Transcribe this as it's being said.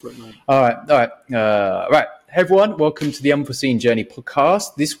Right. Hey everyone, welcome to the Unforeseen Journey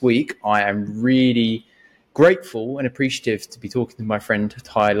podcast. This week, I am really grateful and appreciative to be talking to my friend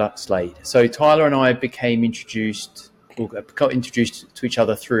Tyler Slade. So Tyler and I got introduced to each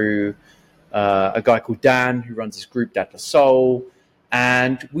other through a guy called Dan who runs this group, Dad Soul,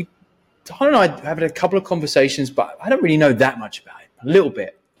 and Tyler and I have had a couple of conversations, but I don't really know that much about him, a little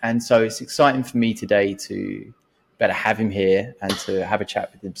bit, and so it's exciting for me today to better have him here and to have a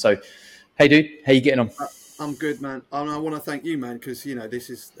chat with him. So, hey, dude, how you getting on? I'm good, man. I want to thank you, man, because this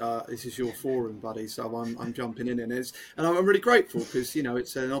is your forum, buddy. So I'm jumping in, and I'm really grateful because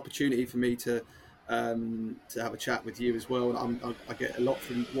it's an opportunity for me to have a chat with you as well. I get a lot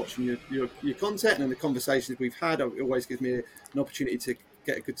from watching your content and the conversations we've had. It always gives me an opportunity to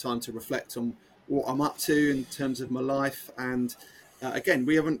get a good time to reflect on what I'm up to in terms of my life. And again,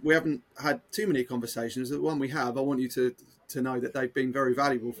 we haven't had too many conversations. The one we have, I want you to know that they've been very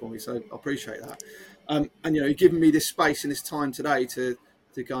valuable for me. So I appreciate that. And you've given me this space and this time today to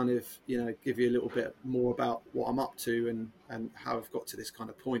kind of give you a little bit more about what I'm up to and how I've got to this kind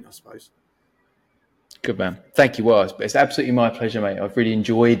of point, I suppose. Good, man. Thank you. Well, it's absolutely my pleasure, mate. I've really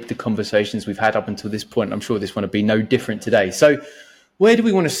enjoyed the conversations we've had up until this point. I'm sure this one will be no different today. So where do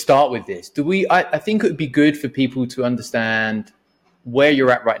we want to start with this? I think it would be good for people to understand where you're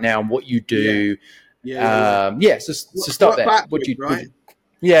at right now and what you do. So start there. What you right?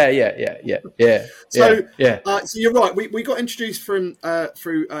 Yeah. So you're right. We got introduced through a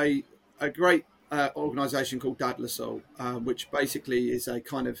great organisation called Dad Soul, which basically is a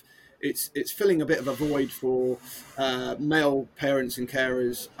kind of it's filling a bit of a void for male parents and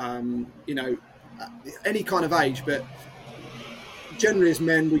carers. Any kind of age, but generally as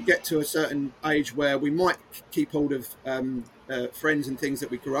men, we get to a certain age where we might keep hold of friends and things that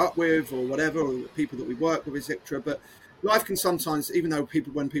we grew up with, or whatever, or people that we work with, etc. But life can sometimes, even though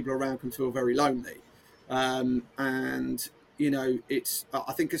when people are around, can feel very lonely. And I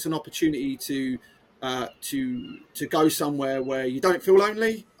think it's an opportunity to go somewhere where you don't feel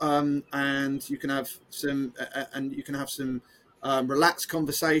lonely, and you can have some relaxed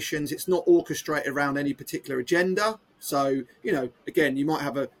conversations. It's not orchestrated around any particular agenda. So, again, you might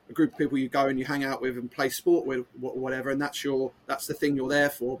have a group of people you go and you hang out with and play sport with, whatever, and that's the thing you're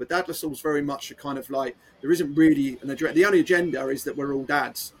there for. But Dad Soul's very much a kind of like, there isn't really an agenda. The only agenda is that we're all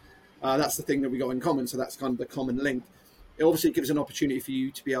dads. That's the thing that we got in common. So that's kind of the common link. It obviously gives an opportunity for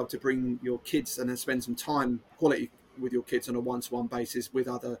you to be able to bring your kids and then spend some quality with your kids on a one-to-one basis with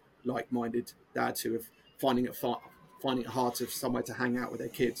other like-minded dads who are finding it hard to somewhere to hang out with their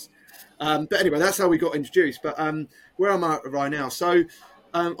kids. But anyway, that's how we got introduced. But where am I right now? So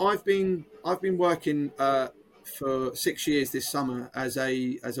I've been working for 6 years this summer as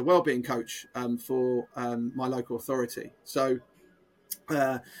a wellbeing coach for my local authority. So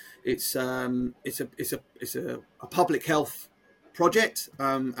it's a public health project,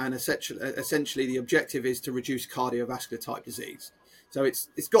 and essentially the objective is to reduce cardiovascular type disease. So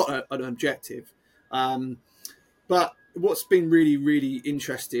it's got an objective, but what's been really, really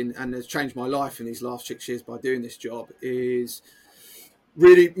interesting and has changed my life in these last 6 years by doing this job is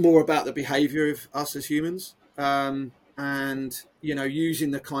really more about the behavior of us as humans, and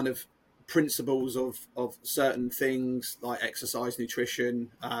using the kind of principles of certain things like exercise, nutrition,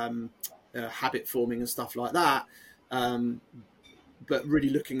 habit forming and stuff like that, but really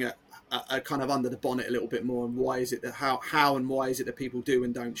looking at kind of under the bonnet a little bit more, and why is it that how and why is it that people do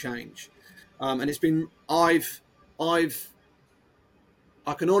and don't change. And it's been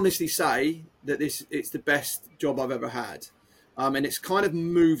I can honestly say that it's the best job I've ever had, and it's kind of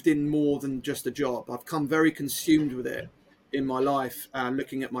moved in more than just a job. I've come very consumed with it in my life,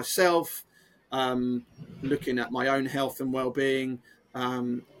 looking at myself, looking at my own health and well-being,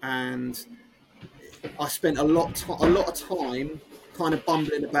 and I spent a lot of time kind of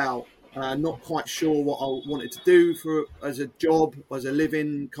bumbling about, not quite sure what I wanted to do as a job, as a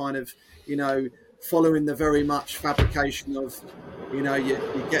living, kind of, following the very much fabrication of, you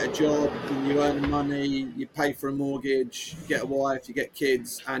get a job and you earn money, you pay for a mortgage, you get a wife, you get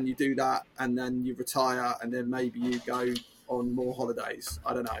kids, and you do that, and then you retire, and then maybe you go on more holidays.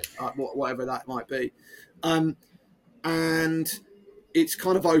 I don't know, whatever that might be. And it's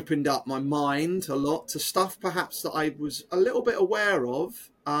kind of opened up my mind a lot to stuff perhaps that I was a little bit aware of,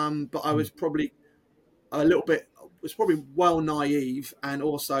 but I was probably well naive, and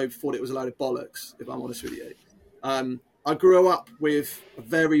also thought it was a load of bollocks, if I'm honest with you. I grew up with a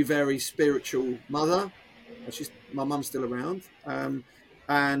very, very spiritual mother. My mum's still around, and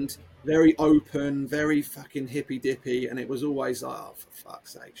very open, very fucking hippy dippy. And it was always like, oh, for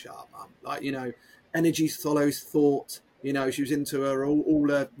fuck's sake, shut up, mum. Like, energy follows thought. You know, she was into her all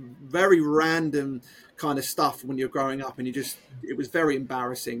the very random kind of stuff when you're growing up, and it was very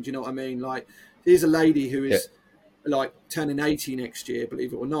embarrassing. Do you know what I mean? Like, here's a lady who is like turning 80 next year,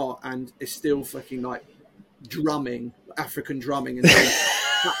 believe it or not, and is still fucking like drumming, African drumming, and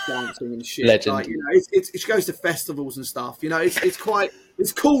tap dancing and shit. Legend. Like, you know, she goes to festivals and stuff. You know, it's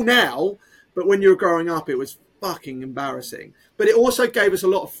cool now, but when you were growing up, it was fucking embarrassing. But it also gave us a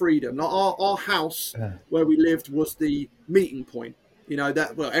lot of freedom. Like our house where we lived was the meeting point. You know,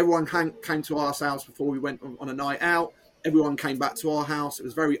 everyone came to our house before we went on a night out. Everyone came back to our house. It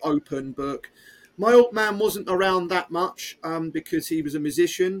was very open book. My old man wasn't around that much because he was a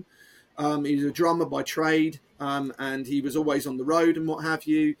musician. He was a drummer by trade, and he was always on the road and what have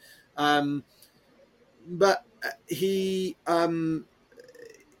you. But he,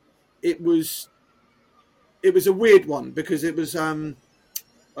 it was a weird one because it was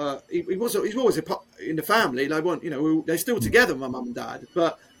he was always in the family. They weren't, you know, they're still together, my mum and dad,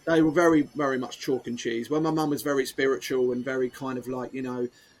 but they were very, very much chalk and cheese. Well, my mum was very spiritual and very kind of like, you know,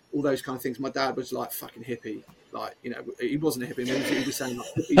 all those kind of things. My dad was like fucking hippie. Like, you know, he wasn't a hippie. He was saying like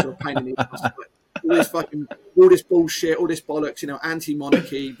hippies are a pain in the ass. All this bullshit, all this bollocks, you know,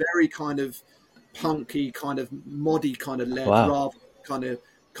 anti-monarchy, very kind of punky, kind of moddy kind of led, rather kind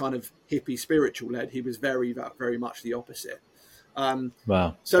of hippie spiritual led. He was very, very much the opposite.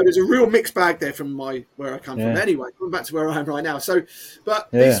 So there's a real mixed bag there from where I come from. Anyway, going back to where I am right now. So, but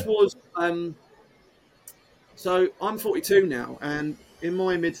this was, so I'm 42 now, and in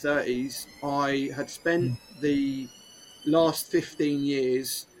my mid 30s, I had spent the last 15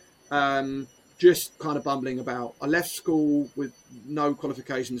 years just kind of bumbling about. I left school with no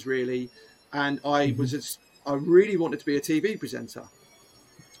qualifications really, and I really wanted to be a TV presenter.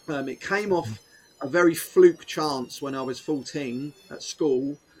 It came off a very fluke chance when I was 14 at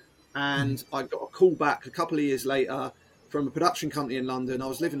school, and I got a call back a couple of years later from a production company in London. I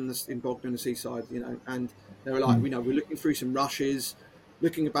was living in Bognor on the seaside, you know, and they were like, you know, we're looking through some rushes,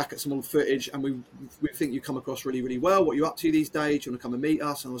 looking back at some old footage, and we think you come across really, really well. What are you up to these days? Do you want to come and meet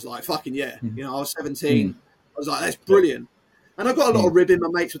us? And I was like, fucking yeah. You know, I was 17. I was like, that's brilliant. And I got a lot of ribbing. My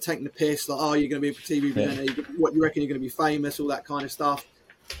mates were taking the piss, like, oh, you're going to be a TV presenter. What, you reckon you're going to be famous? All that kind of stuff.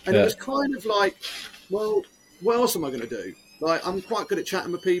 And it was kind of like, well, what else am I going to do? Like, I'm quite good at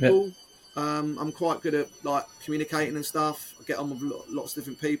chatting with people. I'm quite good at like communicating and stuff. I get on with lots of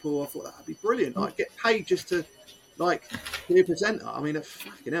different people. I thought that'd be brilliant. I'd get paid just to like be a presenter. I mean,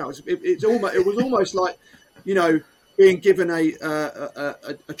 fucking hell, it was almost like, you know, being given a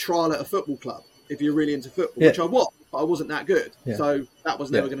trial at a football club if you're really into football, which I was, but I wasn't that good. So that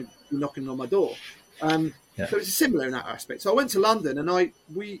was never going to be knocking on my door. So it's similar in that aspect. So I went to London, and I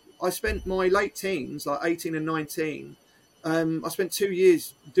spent my late teens, like 18 and 19. I spent 2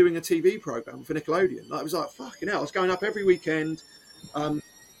 years doing a TV program for Nickelodeon. Like, it was like fucking hell. I was going up every weekend,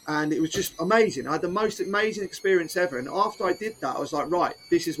 and it was just amazing. I had the most amazing experience ever. And after I did that, I was like, right,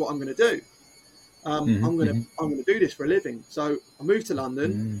 this is what I'm going to do. I'm going to do this for a living. So I moved to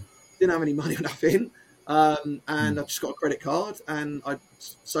London. Didn't have any money or nothing. And I just got a credit card, and I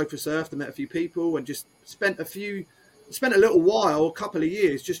sofa surfed and met a few people, and just spent a little while, a couple of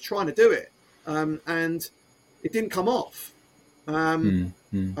years, just trying to do it. And it didn't come off. I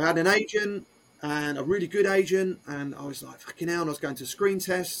had an agent, and a really good agent, and I was like, fucking hell, and I was going to screen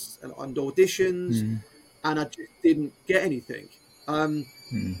tests and auditions, and I just didn't get anything. And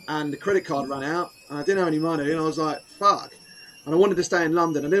the credit card ran out, and I didn't have any money, and I was like, fuck. And I wanted to stay in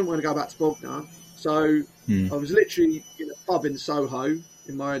London. I didn't want to go back to Bognor. So I was literally in a pub in Soho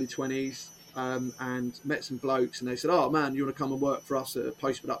in my early 20s, and met some blokes, and they said, oh man, you want to come and work for us at a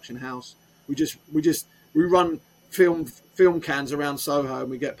post-production house? We run film cans around Soho, and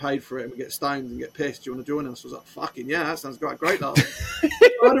we get paid for it, and we get stoned and get pissed. Do you want to join us? I was like, fucking yeah, that sounds great love.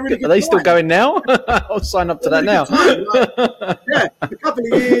 Really, are they still going now? I'll sign up to that now. Yeah, a couple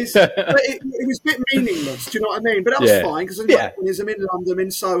of years. But it was a bit meaningless, do you know what I mean? But that was fine, because I'm in London, I'm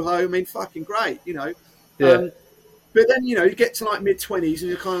in Soho, I mean, fucking great, you know. But then, you know, you get to like mid-20s, and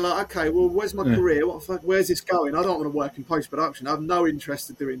you're kind of like, okay, well, where's my career? What the fuck? Where's this going? I don't want to work in post-production. I have no interest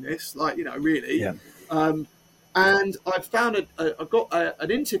in doing this, like, you know, really. And I found I got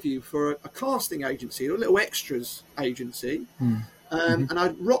an interview for a casting agency, a little extras agency. And I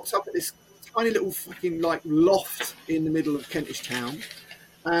rocked up at this tiny little fucking like loft in the middle of Kentish Town.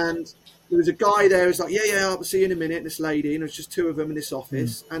 And there was a guy there who was like, yeah, I'll see you in a minute, this lady. And there was just two of them in this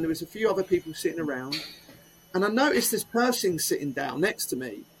office. And there was a few other people sitting around. And I noticed this person sitting down next to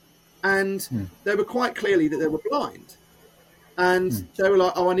me. And they were quite clearly that they were blind. And they were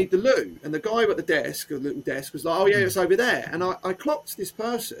like, oh, I need the loo. And the guy at the desk, the little desk, was like, oh, yeah, it's over there. And I clocked this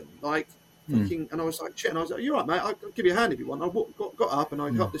person, like, fucking, and I was like, shit, and I was like, you're right, mate, I'll give you a hand if you want. I got up and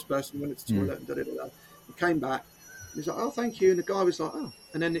I helped this person, went to the toilet and da-da-da-da. He came back, he was like, oh, thank you, and the guy was like, oh,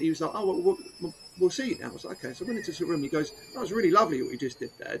 and then he was like, oh, well, we'll see you now. I was like, okay, so I went into the room, he goes, that was really lovely what you just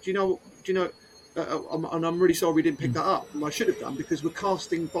did there. Do you know, and I'm really sorry we didn't pick that up, and I should have done, because we're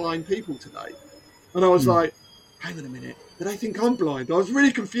casting blind people today. And I was like, hang on a minute, did I think I'm blind? I was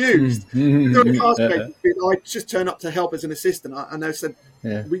really confused. I just turned up to help as an assistant, and they said,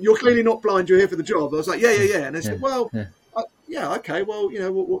 you're clearly not blind, you're here for the job. I was like, yeah. And they said, well, okay, well, you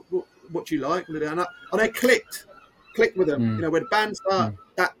know, what do you like? And I clicked with them. You know, where the band start,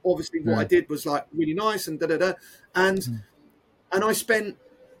 that obviously what I did was like really nice and da-da-da. And I spent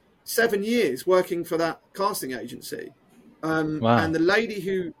 7 years working for that casting agency. And the lady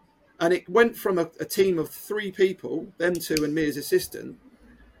who... And it went from a team of 3 people, them 2 and me as assistant,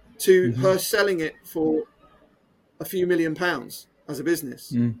 to her selling it for a few £1 million as a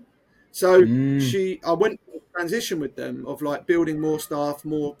business. So I went through a transition with them of like building more staff,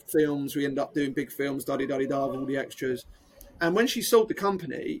 more films. We ended up doing big films, da-di-da-di-da, with all the extras. And when she sold the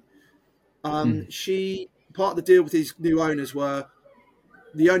company, part of the deal with these new owners were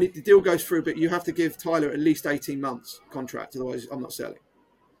the deal goes through, but you have to give Tyler at least 18 months contract, otherwise I'm not selling.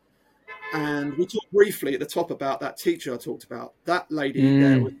 And we talked briefly at the top about that teacher I talked about. That lady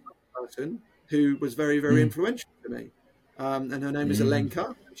there was a person who was very, very influential to me. And her name is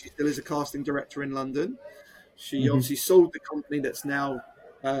Alenka. She still is a casting director in London. She obviously sold the company that's now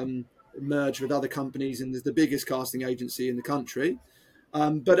merged with other companies and is the biggest casting agency in the country.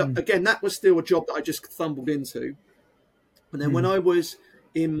 But again, that was still a job that I just stumbled into. And then when I was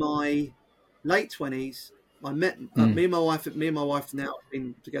in my late 20s, I met me and my wife now have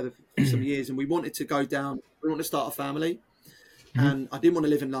been together for some years, and we wanted to go down. We wanted to start a family, and I didn't want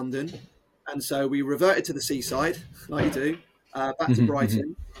to live in London, and so we reverted to the seaside, like you do, back to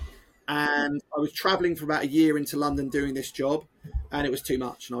Brighton. And I was travelling for about a year into London doing this job, and it was too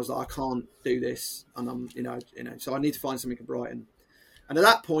much. And I was like, I can't do this, and I'm, you know, so I need to find something in Brighton. And at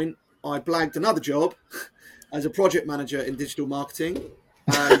that point, I blagged another job as a project manager in digital marketing,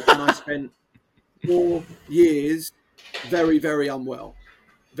 and I spent 4 years very, very unwell,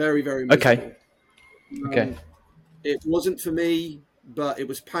 very, very miserable. Okay. It wasn't for me, but it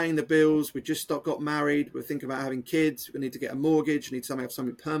was paying the bills. We just got married. We're thinking about having kids. We need to get a mortgage. We need to have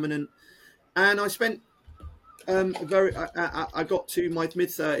something permanent. And I spent I got to my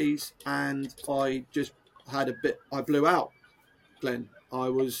mid-30s and I just had I blew out, Glenn. I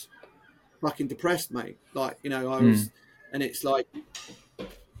was fucking depressed, mate. Like, you know, I was, and it's like,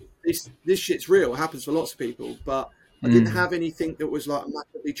 this shit's real. It happens for lots of people, but I didn't have anything that was like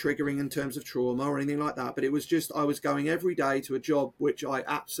massively triggering in terms of trauma or anything like that. But it was just, I was going every day to a job which I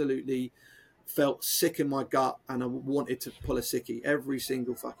absolutely felt sick in my gut, and I wanted to pull a sickie every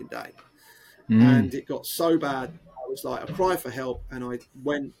single fucking day. And it got so bad, I was like, I cried for help, and I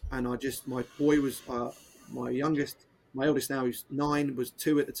went, and my boy was my eldest now, who's 9, was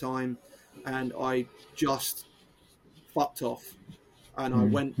 2 at the time, and I just fucked off. And I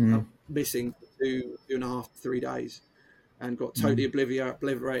went missing for 2.5, 3 days, and got totally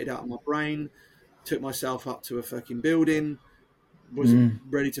obliterated out of my brain. Took myself up to a fucking building, was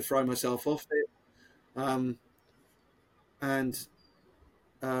ready to throw myself off it.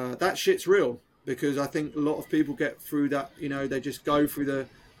 That shit's real, because I think a lot of people get through that. You know, they just go through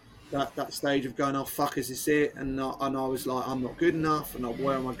that stage of going, oh fuck, is this it? And I was like, I'm not good enough, and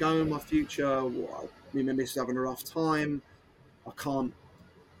where am I going in my future? Me and my missus having a rough time. I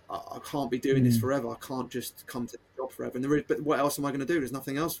can't be doing this forever. I can't just come to the job forever. And but what else am I going to do? There's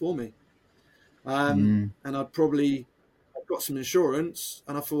nothing else for me. And I've got some insurance,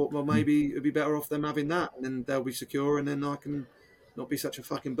 and I thought, well, maybe it'd be better off them having that, and then they'll be secure, and then I can not be such a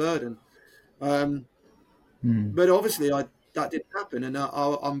fucking burden. But obviously that didn't happen. And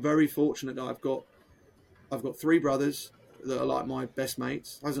I'm very fortunate that I've got 3 brothers that are like my best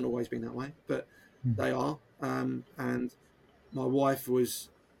mates. It hasn't always been that way, but they are. And my wife was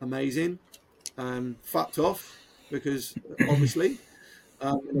amazing, fucked off, because obviously,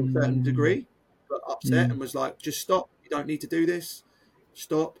 in a certain degree, but upset and was like, just stop. You don't need to do this.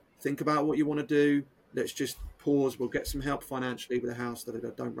 Stop. Think about what you want to do. Let's just pause. We'll get some help financially with a house.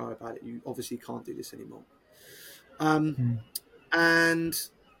 Don't worry about it. You obviously can't do this anymore. And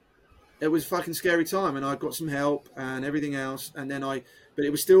it was a fucking scary time, and I got some help and everything else. And then but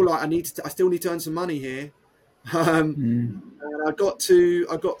it was still like, I still need to earn some money here. And I got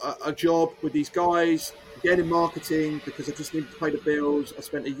a job with these guys again in marketing, because I just needed to pay the bills. I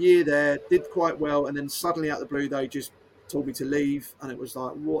spent a year there, did quite well, and then suddenly out of the blue they just told me to leave, and it was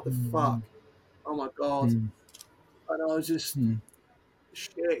like, what the fuck? Oh my god! And I was just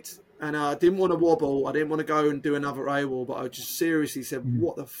shit. And I didn't want to wobble. I didn't want to go and do another AWOL, but I just seriously said,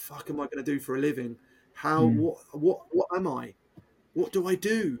 what the fuck am I going to do for a living? What am I? What do I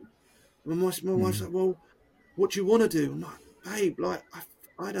do? And my wife's like, well, what do you want to do? I'm like, babe, like,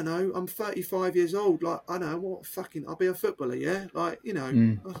 I don't know. I'm 35 years old. Like, I don't know what fucking, I'll be a footballer, yeah? Like, you know,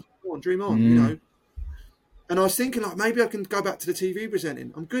 go on, dream on, you know? And I was thinking, like, maybe I can go back to the TV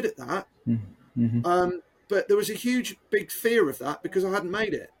presenting. I'm good at that. But there was a huge, big fear of that because I hadn't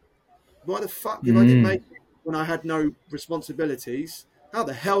made it. Why the fuck, if I didn't make it when I had no responsibilities, how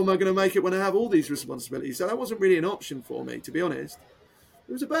the hell am I going to make it when I have all these responsibilities? So that wasn't really an option for me, to be honest.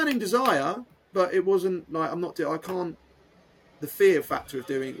 It was a burning desire, but it wasn't like, I can't, the fear factor of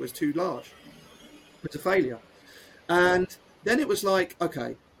doing it was too large. It's a failure. And then it was like,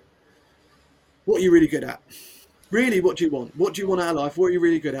 okay, what are you really good at? Really, what do you want? What do you want out of life? What are you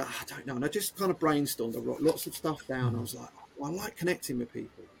really good at? I don't know. And I just kind of brainstormed. I wrote lots of stuff down. I was like, well, I like connecting with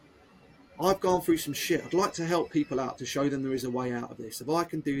people. I've gone through some shit. I'd like to help people out to show them there is a way out of this. If I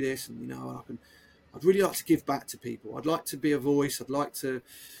can do this, and you know, I'd really like to give back to people. I'd like to be a voice. I'd like to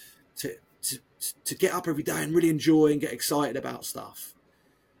get up every day and really enjoy and get excited about stuff.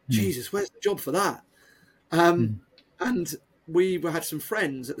 Jesus, where's the job for that? And we had some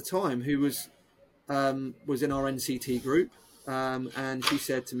friends at the time who was in our NCT group, and she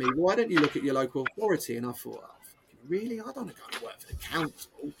said to me, "Why don't you look at your local authority?" And I thought, really? I don't want to go and work for the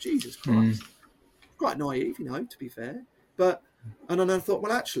council. Jesus Christ. Quite naive, you know, to be fair. And then I thought,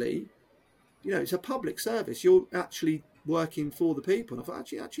 well, actually, you know, it's a public service. You're actually working for the people. And I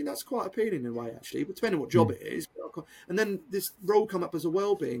thought, actually, that's quite appealing in a way, actually, but depending on what job it is. And then this role come up as a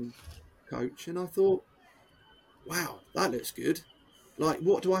wellbeing coach, and I thought, wow, that looks good. Like,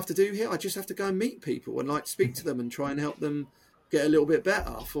 what do I have to do here? I just have to go and meet people and like speak to them and try and help them get a little bit better.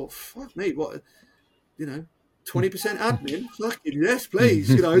 I thought, fuck me, what, you know, 20% admin? Fucking yes, please.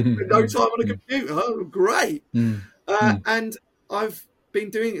 You know, no time on a computer. Oh, great. And I've been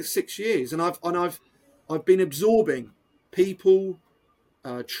doing it 6 years, and I've been absorbing people,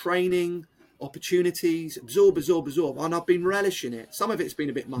 training, opportunities, absorb, and I've been relishing it. Some of it's been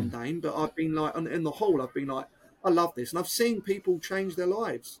a bit mundane, but I've been like, in the whole, I've been like, I love this, and I've seen people change their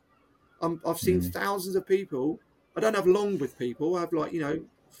lives. I've seen thousands of people. I don't have long with people. I have like, you know,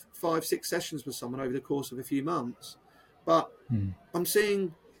 5-6 sessions with someone over the course of a few months, but I'm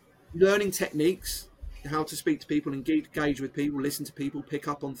seeing learning techniques, how to speak to people, engage with people, listen to people, pick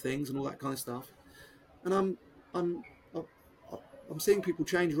up on things, and all that kind of stuff. And I'm seeing people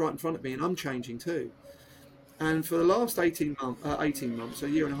change right in front of me, and I'm changing too. And for the last 18 months, a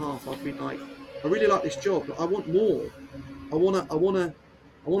year and a half, I've been like, I really like this job, but I want more. I want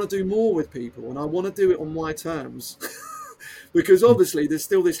to do more with people, and I want to do it on my terms. Because obviously there's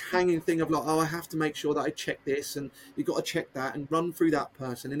still this hanging thing of like, oh, I have to make sure that I check this, and you've got to check that and run through that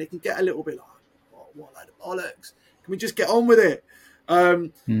person. And it can get a little bit like, oh, what a load of bollocks. Can we just get on with it?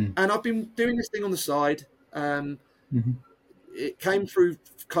 And I've been doing this thing on the side. It came through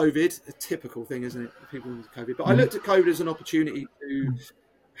COVID, a typical thing, isn't it? People with COVID. But I looked at COVID as an opportunity to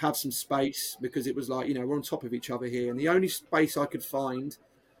have some space, because it was like, you know, we're on top of each other here. And the only space I could find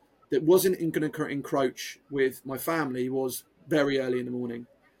that wasn't going to encroach with my family was very early in the morning.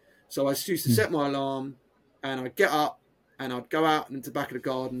 So I used to set my alarm, and I'd get up and I'd go out into the back of the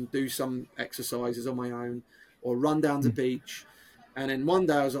garden, do some exercises on my own, or run down to the beach. And then one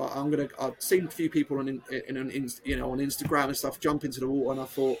day I was like, I'd seen a few people on Instagram and stuff jump into the water, and I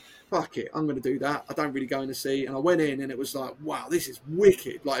thought, fuck it, I'm going to do that. I don't really go in the sea. And I went in, and it was like, wow, this is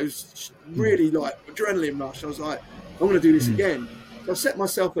wicked. Like, it was really like adrenaline rush. I was like, I'm going to do this again. So I set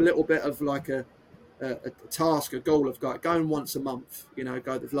myself a little bit of like a task, a goal of like going once a month, you know,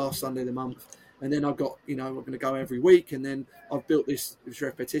 go the last Sunday of the month. And then I got, you know, I'm going to go every week. And then I've built this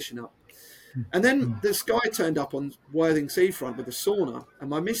repetition up. And then this guy turned up on Worthing Seafront with a sauna, and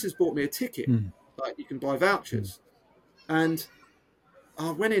my missus bought me a ticket. Like, you can buy vouchers. And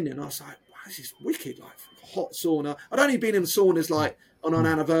I went in, and I was like, wow, this is wicked, like hot sauna. I'd only been in saunas like on an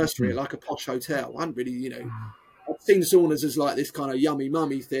anniversary at like a posh hotel. I hadn't really, you know, I've seen saunas as like this kind of yummy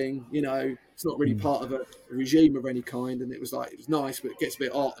mummy thing, you know, it's not really part of a regime of any kind. And it was like, it was nice, but it gets a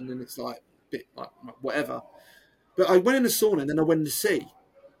bit hot, and then it's like a bit like whatever. But I went in the sauna, and then I went in the sea.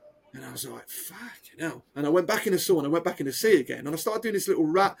 And I was like, fuck, you know. And I went back in the sauna, and went back in the sea again. And I started doing this little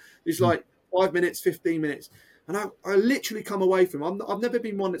this like 5 minutes, 15 minutes. And I literally come away from it. I've never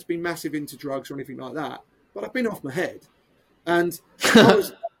been one that's been massive into drugs or anything like that. But I've been off my head. And I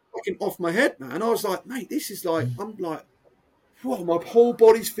was fucking off my head, man. And I was like, mate, this is like, I'm like, whoa, my whole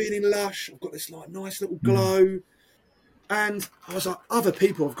body's feeling lush. I've got this like nice little glow. And I was like, other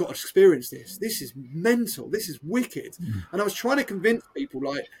people have got to experience this. This is mental. This is wicked. And I was trying to convince people,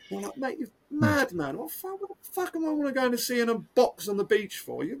 like, they're like, mate, you're mad, man. What the fuck am I want to go and see in a box on the beach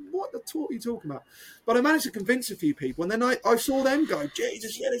for? What the talk are you talking about? But I managed to convince a few people. And then I saw them go,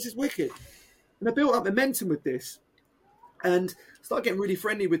 Jesus, yeah, this is wicked. And I built up momentum with this. And started getting really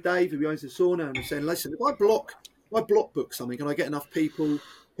friendly with Dave, who owns the sauna, and was saying, listen, if I block book something, can I get enough people?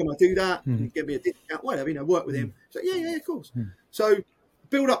 Can I do that? Can you give me a discount? Whatever, work with him. So yeah, of course. So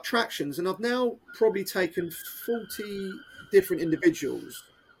build up tractions, and I've now probably taken 40 different individuals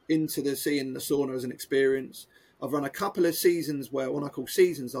into seeing the sauna as an experience. I've run a couple of seasons where, when I call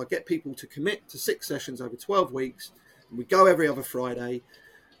seasons, I get people to commit to 6 sessions over 12 weeks, and we go every other Friday.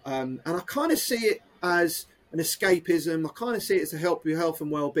 And I kind of see it as an escapism. I kind of see it as a help your health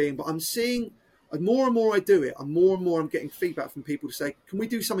and well-being, but I'm seeing, more and more I do it, more and more I'm getting feedback from people to say, can we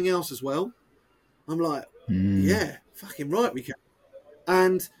do something else as well? I'm like, yeah, fucking right we can.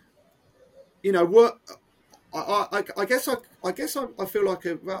 And, what I guess I feel like,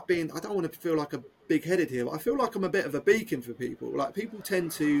 without being, I don't want to feel like a big-headed here, but I feel like I'm a bit of a beacon for people. Like, people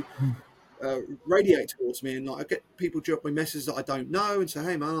tend to radiate towards me, and like I get people drop me messages that I don't know and say,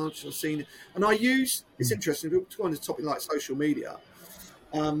 hey man, I've just seen it. And I use, it's interesting, people go on this topic like social media.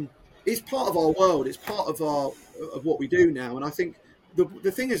 It's part of our world, it's part of what we do now. And I think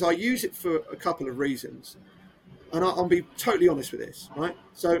the thing is, I use it for a couple of reasons, and I'll be totally honest with this, right?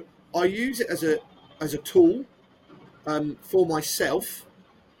 So I use it as a tool for myself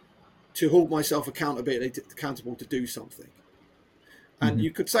to hold myself accountable to do something. And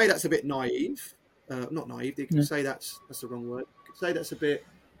you could say that's a bit naive. Not naive. You could say that's the wrong word. You could say that's a bit,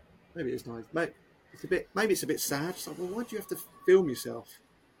 maybe it's naive. Maybe it's a bit sad. It's like, well, why do you have to film yourself?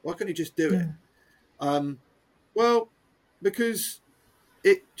 Why can't you just do it? Well, because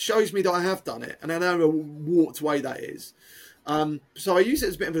it shows me that I have done it, and I know a warped way that is. So I use it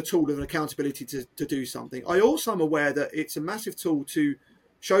as a bit of a tool of an accountability to do something. I also am aware that it's a massive tool to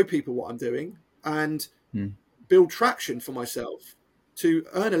show people what I'm doing and build traction for myself, to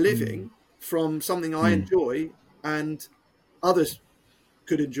earn a living from something I enjoy and others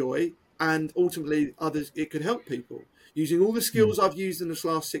could enjoy, and ultimately it could help people using all the skills I've used in this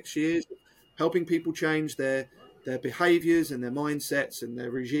last 6 years, helping people change their behaviors and their mindsets and their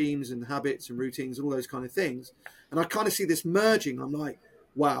regimes and habits and routines and all those kind of things. And I kind of see this merging. I'm like,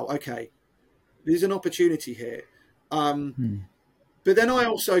 wow, okay, there's an opportunity here. But then I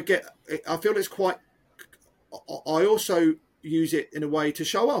feel it's quite, I also use it in a way to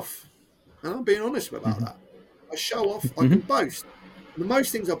show off. And I'm being honest about that. I show off, I can boast. The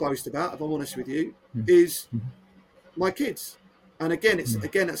most things I boast about, if I'm honest with you, is my kids. And again, it's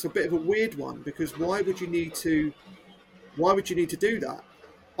a bit of a weird one, because why would you need to do that?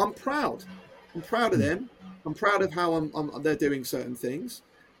 I'm proud. I'm proud of them. I'm proud of how they're doing certain things.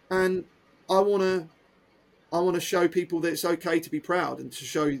 And I want to show people that it's okay to be proud and to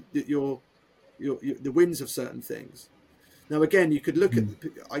show that the wins of certain things. Now, again, you could look at,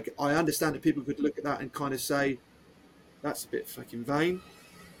 I understand that people could look at that and kind of say, that's a bit fucking vain.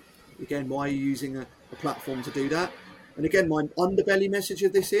 Again, why are you using a platform to do that? And again, my underbelly message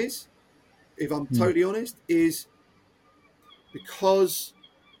of this is, if I'm totally honest, is because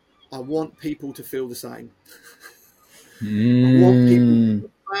I want people to feel the same. I want people to be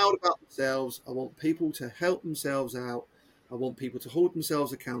proud about themselves. I want people to help themselves out. I want people to hold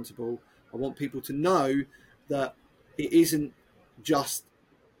themselves accountable. I want people to know that it isn't just,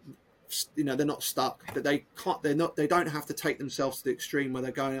 they're not stuck, that they don't have to take themselves to the extreme where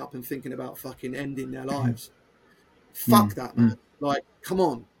they're going up and thinking about fucking ending their lives. Fuck that, man. Like, come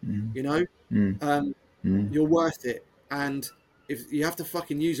on, you're worth it. And if you have to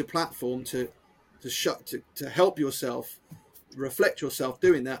fucking use a platform to help yourself, reflect yourself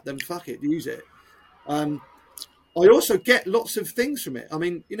doing that, then fuck it, use it. I also get lots of things from it. I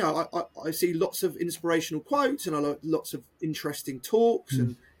mean, I see lots of inspirational quotes, and I like lots of interesting talks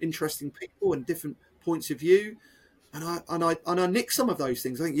and interesting people and different points of view. And I nick some of those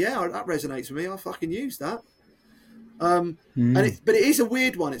things. I think, yeah, that resonates with me. I fucking use that. But it is a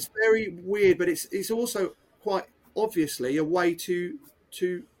weird one. It's very weird, but it's also quite obviously a way to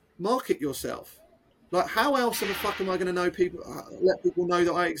market yourself. Like, how else in the fuck am I going to let people know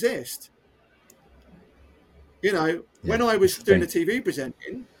that I exist? When I was doing the TV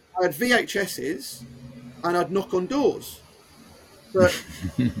presenting, I had VHSs and I'd knock on doors. But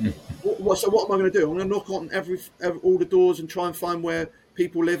so what am I going to do? I'm going to knock on all the doors and try and find where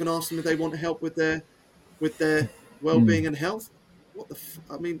people live and ask them if they want help with their well-being and health. What the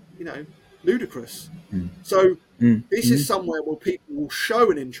I mean, ludicrous. So this is somewhere where people will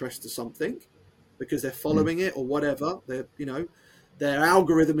show an interest to something. because they're following it or whatever. They're, their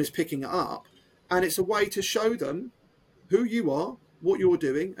algorithm is picking it up, and it's a way to show them who you are, what you're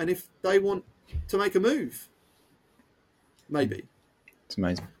doing, and if they want to make a move, maybe. It's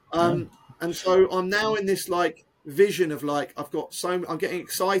amazing. And so I'm now in this like vision of like I'm getting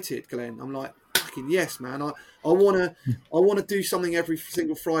excited, Glenn. I'm like, fucking yes, man. I wanna do something every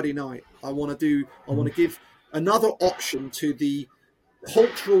single Friday night. I wanna give another option to the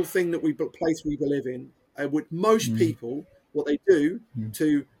cultural thing that place we live in. With most people, what they do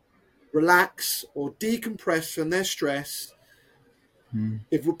to relax or decompress from their stress.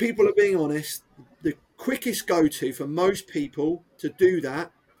 If people are being honest, the quickest go-to for most people to do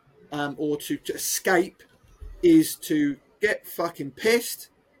that or to escape is to get fucking pissed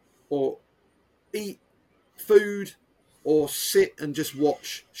or eat food or sit and just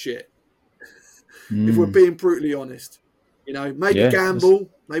watch shit. If we're being brutally honest, maybe gamble,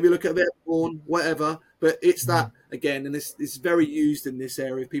 maybe look at a bit of porn, whatever. But it's that again, and it's very used in this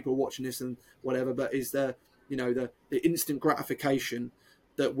area. People watching this and whatever, but is the instant gratification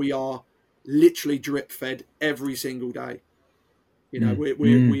that we are literally drip fed every single day. We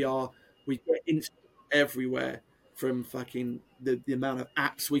get instant everywhere, from fucking the amount of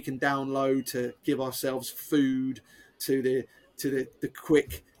apps we can download to give ourselves food to the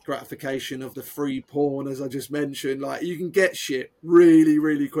quick gratification of the free porn, as I just mentioned. Like, you can get shit really,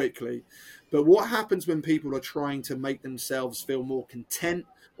 really quickly. But what happens when people are trying to make themselves feel more content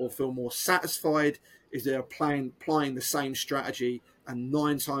or feel more satisfied is they're applying the same strategy, and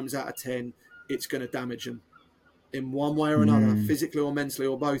 9 times out of 10, it's going to damage them in one way or another, physically or mentally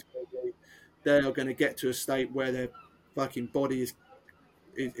or both. They are going to get to a state where their fucking body is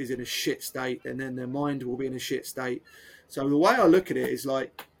in a shit state, and then their mind will be in a shit state. So the way I look at it is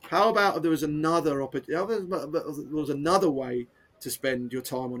like, how about if there was another way to spend your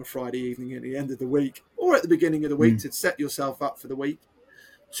time on a Friday evening at the end of the week or at the beginning of the week to set yourself up for the week,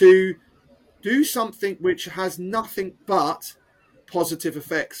 to do something which has nothing but positive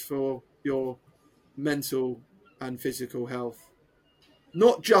effects for your mental and physical health.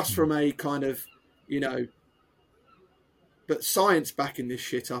 Not just from a kind of, but science backing this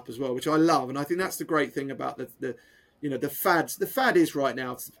shit up as well, which I love. And I think that's the great thing about the fads. The fad is right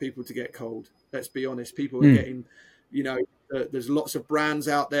now for people to get cold. Let's be honest. People are getting, there's lots of brands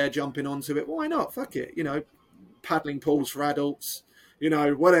out there jumping onto it. Why not? Fuck it. Paddling pools for adults,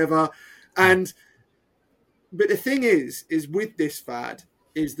 whatever. But the thing is with this fad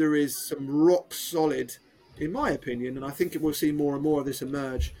is there is some rock solid, in my opinion, and I think we'll see more and more of this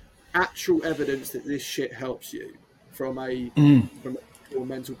emerge, actual evidence that this shit helps you from a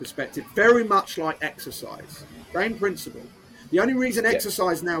mental perspective. Very much like exercise. Same principle. The only reason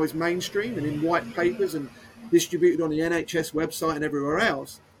exercise now is mainstream and in white papers and distributed on the NHS website and everywhere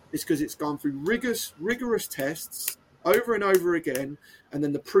else is because it's gone through rigorous tests over and over again, and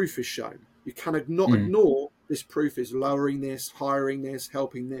then the proof is shown. You cannot ignore this proof is lowering this, hiring this,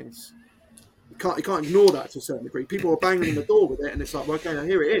 helping this. You can't ignore that to a certain degree. People are banging on the door with it, and it's like, well, okay, now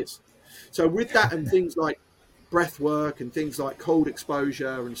here it is. So with that and things like breath work and things like cold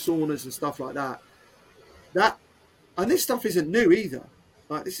exposure and saunas and stuff like that, and this stuff isn't new either.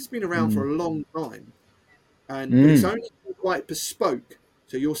 Like, this has been around for a long time, but it's only quite bespoke.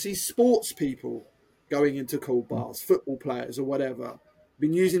 So you'll see sports people going into cold baths, football players or whatever,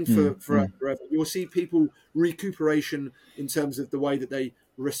 been using for forever. You'll see people recuperation in terms of the way that they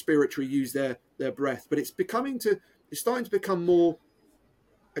respiratory use their breath, but it's starting to become more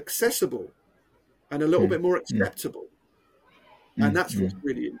accessible and a little bit more acceptable. And that's what's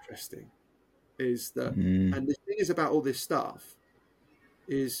really interesting is that, and the thing is about all this stuff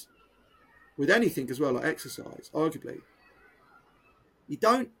is with anything as well, like exercise, arguably,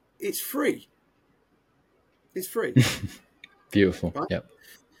 it's free. It's free. Beautiful. Right? Yep.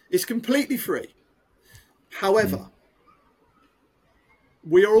 It's completely free. However,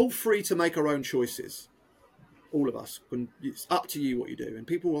 we are all free to make our own choices. All of us. It's up to you what you do. And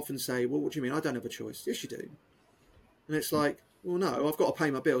people often say, well, what do you mean? I don't have a choice. Yes, you do. And it's like, well, no, I've got to pay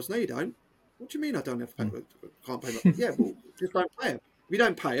my bills. No, you don't. What do you mean I don't have to pay? Can't pay my bills? Yeah, well, just don't pay them. If you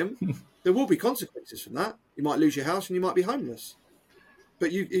don't pay them, there will be consequences from that. You might lose your house and you might be homeless.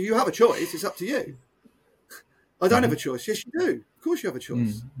 But you have a choice. It's up to you. I don't have a choice. Yes, you do. Of course you have a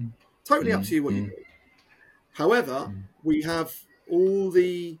choice. Totally up to you what you do. However, we have all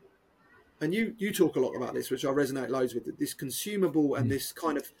the, and you talk a lot about this, which I resonate loads with, this consumable and this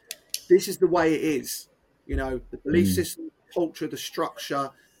kind of, this is the way it is. The belief system, culture, the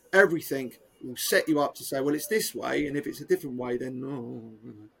structure, everything will set you up to say, well, it's this way, and if it's a different way, then no.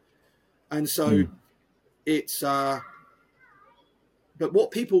 And so it's, but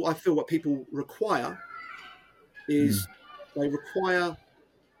But I feel what people require is they require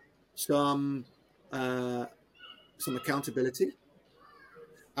some accountability.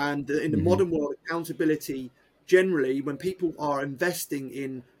 And in the modern world, accountability generally, when people are investing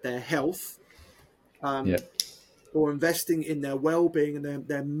in their health, or investing in their well-being and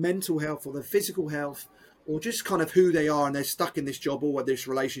their mental health or their physical health, or just kind of who they are, and they're stuck in this job or this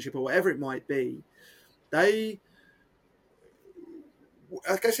relationship or whatever it might be,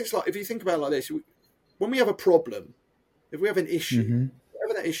 I guess it's like, if you think about it like this, when we have a problem, if we have an issue,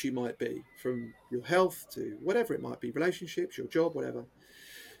 whatever that issue might be, from your health to whatever it might be, relationships, your job, whatever,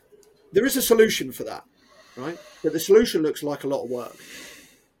 there is a solution for that, right? But the solution looks like a lot of work.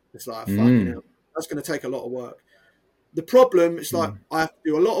 It's like, fucking hell, that's going to take a lot of work. The problem is like, I have to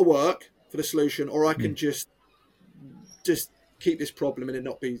do a lot of work for the solution, or I can just keep this problem and it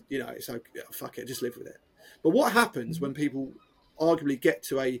not be, it's like, fuck it, just live with it. But what happens when people arguably get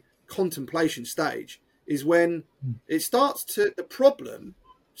to a contemplation stage is when the problem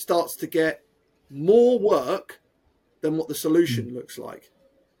starts to get more work than what the solution looks like.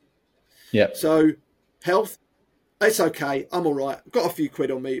 Yeah. So health, it's okay. I'm all right. I've got a few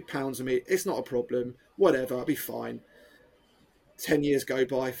pounds on me. It's not a problem. Whatever. I'll be fine. 10 years go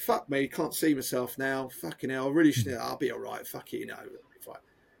by. Fuck me. Can't see myself now. Fucking hell. I really should. I'll be all right. Fuck it. I'll be fine.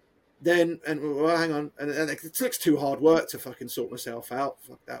 Then, hang on. And it takes too hard work to fucking sort myself out.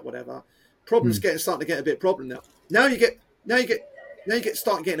 Fuck that. Whatever. Problems starting to get a bit problem now. Now you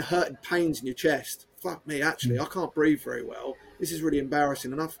start getting hurt and pains in your chest. Fuck me. Actually, I can't breathe very well. This is really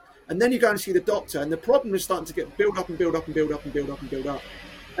embarrassing enough. And then you go and see the doctor, and the problem is starting to get build up and build up and build up and build up and build up.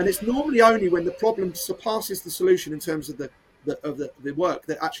 And it's normally only when the problem surpasses the solution in terms of the work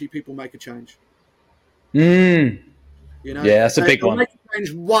that actually people make a change. Yeah, that's a big one. They'll make a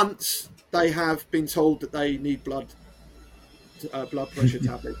change once they have been told that they need blood pressure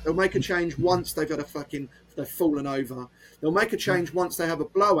tablets. They'll make a change once they've fallen over. They'll make a change once they have a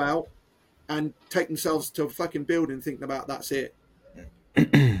blowout and take themselves to a fucking building thinking about that's it.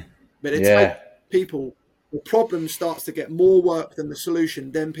 But it's people, the problem starts to get more work than the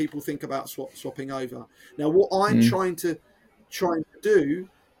solution, then people think about swapping over. Now, what I'm trying to do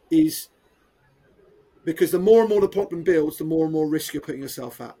is, because the more and more the problem builds, the more and more risk you're putting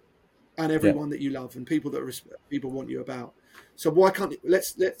yourself at, and everyone that you love and people that people want you about. So why can't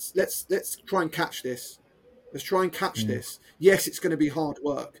let's try and catch this? Let's try and catch this. Yes, it's going to be hard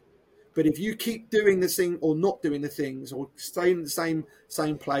work. But if you keep doing the thing or not doing the things, or staying in the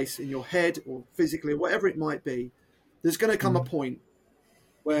same place in your head or physically, whatever it might be, there's going to come a point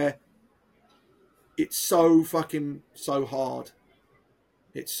where it's so hard.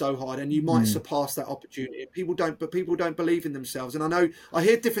 It's so hard, and you might surpass that opportunity. People don't believe in themselves, and I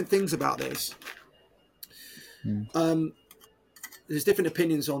hear different things about this. There's different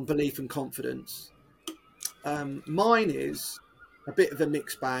opinions on belief and confidence. Mine is a bit of a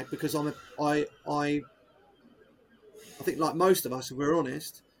mixed bag, because I think, like most of us, if we're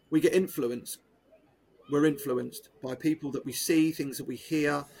honest, we get influenced. We're influenced by people that we see, things that we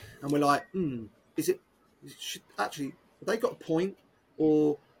hear, and we're like, have they got a point,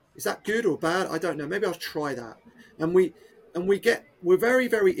 or is that good or bad? I don't know. Maybe I'll try that. And we're very,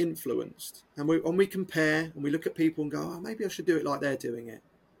 very influenced, and we compare, and we look at people and go, oh, maybe I should do it like they're doing it.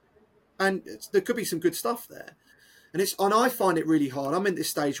 And there could be some good stuff there. And I find it really hard. I'm in this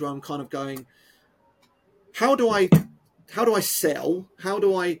stage where I'm kind of going, how do I sell? How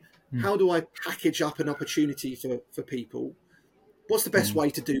do I package up an opportunity for people? What's the best way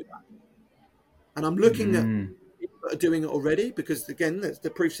to do that? And I'm looking at people that are doing it already, because again, the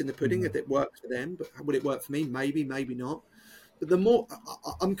proof's in the pudding. If it works for them, but would it work for me? Maybe not. But the more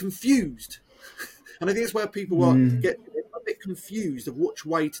I'm confused, and I think it's where people get a bit confused of which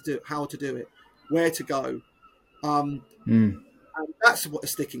way to do it, how to do it, where to go. And that's what a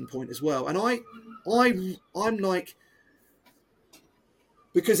sticking point as well. And I'm like,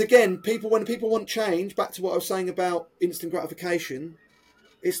 because again, when people want change, back to what I was saying about instant gratification,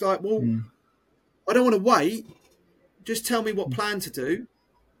 it's like, well, I don't want to wait. Just tell me what plan to do.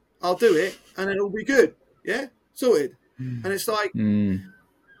 I'll do it, and it'll be good. Yeah, sorted. And it's like,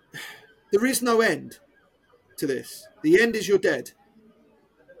 there is no end to this. The end is you're dead,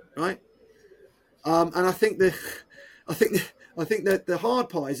 right? And I think that the hard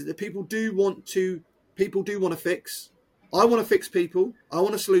part is that people do want to fix. I want to fix people. I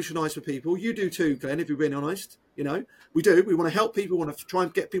want to solutionize for people. You do too, Glenn, if you're being honest. We do. We want to help people. We want to try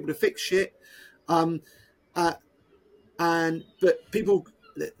and get people to fix shit. But people,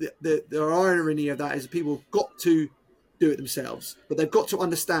 the irony of that is people have got to do it themselves. But they've got to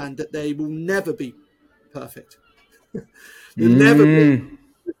understand that they will never be perfect. There's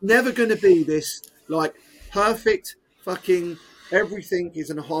never going to be this like perfect fucking everything is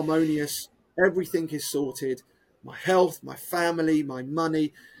in a harmonious, everything is sorted. My health, my family, my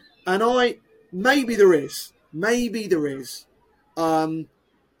money, and maybe there is,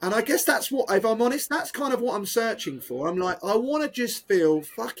 and I guess that's what, if I'm honest, that's kind of what I'm searching for. I'm like, I want to just feel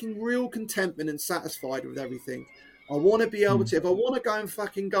fucking real contentment and satisfied with everything. I want to be able to, if I want to go and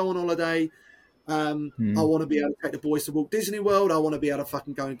fucking go on holiday, I want to be able to take the boys to Walt Disney World. I want to be able to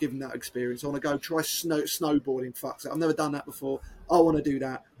fucking go and give them that experience. I want to go try snowboarding. Fuck it. I've never done that before. I want to do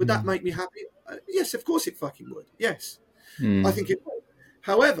that. Would that make me happy? Yes, of course it fucking would. Yes, I think it would.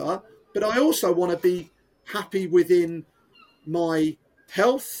 However, but I also want to be happy within my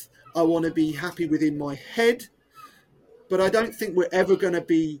health. I want to be happy within my head. But I don't think we're ever going to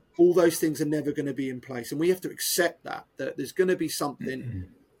be, all those things are never going to be in place. And we have to accept that there's going to be something.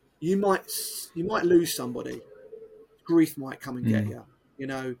 You might lose somebody. Grief might come and get you. You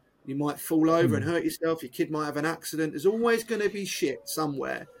know, you might fall over and hurt yourself. Your kid might have an accident. There's always going to be shit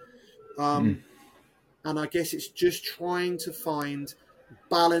somewhere. And I guess it's just trying to find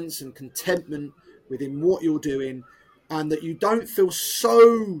balance and contentment within what you're doing, and that you don't feel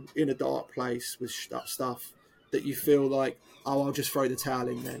so in a dark place with stuff that you feel like, oh, I'll just throw the towel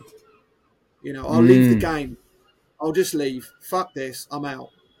in then. You know, I'll leave the game. I'll just leave. Fuck this. I'm out.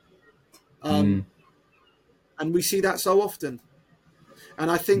 And we see that so often. And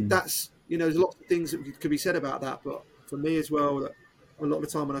I think that's, you know, there's lots of things that could be said about that. But for me as well, that a lot of the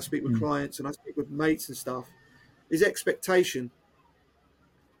time when I speak with clients and I speak with mates and stuff, is expectation.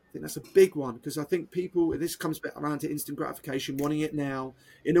 I think that's a big one, because I think people, this comes back around to instant gratification, wanting it now,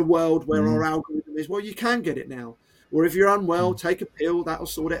 in a world where our algorithm is, well, you can get it now. Or if you're unwell, take a pill, that'll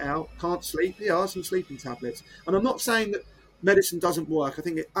sort it out. Can't sleep, there are some sleeping tablets. And I'm not saying that medicine doesn't work. I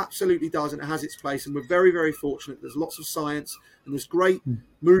think it absolutely does, and it has its place. And we're very, very fortunate. There's lots of science and there's great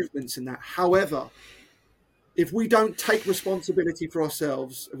movements in that. However, if we don't take responsibility for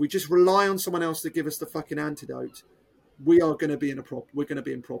ourselves, if we just rely on someone else to give us the fucking antidote, we are going to be in a problem. We're going to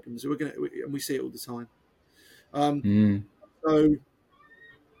be in problems. And we see it all the time. So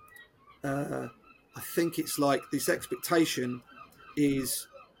I think it's like this expectation is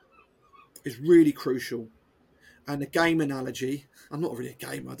really crucial. And the game analogy, I'm not really a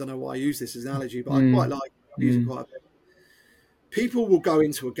gamer. I don't know why I use this as an analogy, but I quite like using quite a bit. People will go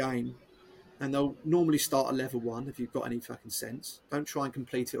into a game and they'll normally start at level 1 if you've got any fucking sense. Don't try and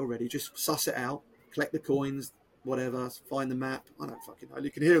complete it already. Just suss it out, collect the coins, whatever, find the map. I don't fucking know.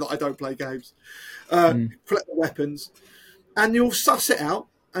 You can hear that I don't play games. Collect the weapons, and you'll suss it out,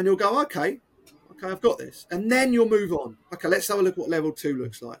 and you'll go, okay, I've got this. And then you'll move on. Okay, let's have a look what level 2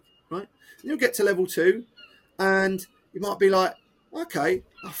 looks like, right? And you'll get to level 2, and you might be like, okay,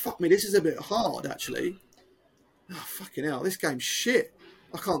 oh, fuck me, this is a bit hard, actually. Oh, fucking hell, this game's shit.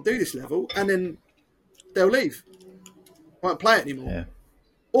 I can't do this level. And then they'll leave. Won't play it anymore. Yeah.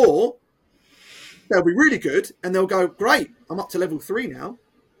 Or they'll be really good, and they'll go, great, I'm up to level 3 now.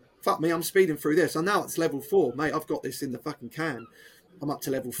 Fuck me, I'm speeding through this. I know it's level 4. Mate, I've got this in the fucking can. I'm up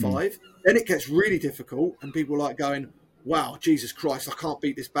to level 5. Then it gets really difficult, and people are like going, wow, Jesus Christ, I can't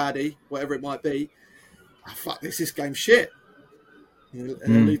beat this baddie, whatever it might be. Oh, fuck this game's shit. And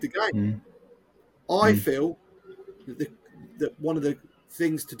they'll leave the game. I feel that one of the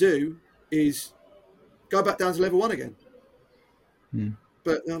things to do is go back down to level 1 again.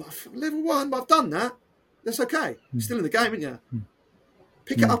 But level 1, but I've done that. That's okay. You're still in the game, aren't you?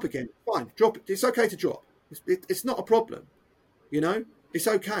 Pick it up again. Fine. Drop it. It's okay to drop. It's not a problem. You know? It's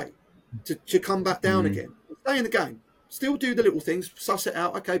okay to come back down again. Stay in the game. Still do the little things. Suss it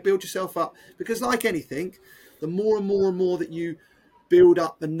out. Okay, build yourself up. Because like anything, the more and more and more that you build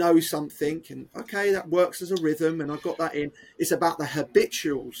up and know something, and okay, that works as a rhythm, and I've got that in. It's about the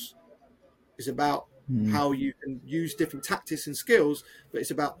habituals. It's about how you can use different tactics and skills, but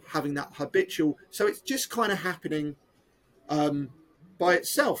it's about having that habitual. So it's just kind of happening by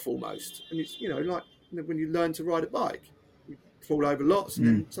itself almost. And it's, you know, like when you learn to ride a bike, you fall over lots, and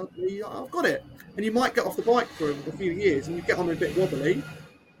then suddenly you're like, I've got it. And you might get off the bike for a few years, and you get on a bit wobbly.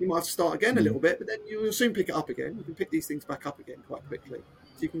 You might have to start again a little bit, but then you'll soon pick it up again. You can pick these things back up again quite quickly.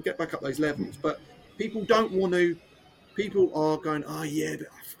 So you can get back up those levels. But people don't want to. People are going, oh yeah,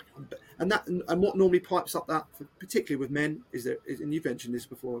 and what normally pipes up that, particularly with men, is and you've mentioned this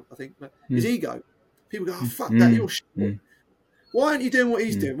before, I think, is ego. People go, oh fuck that, you're shit. Why aren't you doing what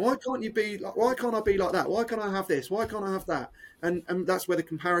he's doing? Why can't you be like? Why can't I be like that? Why can't I have this? Why can't I have that? And that's where the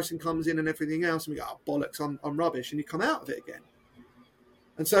comparison comes in and everything else. And we go, oh bollocks, I'm rubbish, and you come out of it again.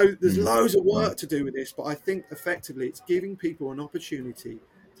 And so there's loads of work to do with this, but I think effectively it's giving people an opportunity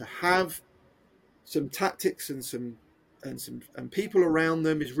to have tactics and people around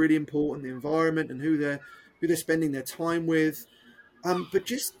them is really important. The environment and who they're spending their time with, but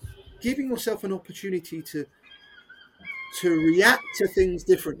just giving yourself an opportunity to react to things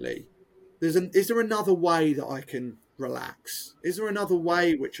differently. Is there another way that I can relax? Is there another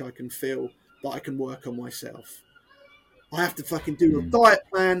way which I can feel that I can work on myself? I have to fucking do a diet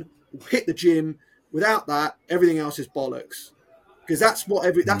plan, hit the gym. Without that, everything else is bollocks. Because that's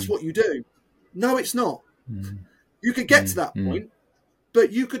what you do. No, it's not. You could get to that point,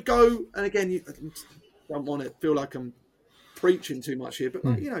 but you could go, and again, I don't want to feel like I'm preaching too much here, but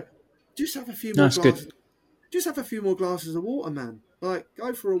just have a few more glasses. Good. Just have a few more glasses of water, man. Like,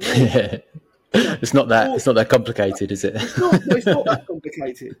 go for a walk. It's not that complicated, is it? It's not that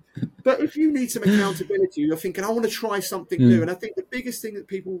complicated. But if you need some accountability, you're thinking, I want to try something new. And I think the biggest thing that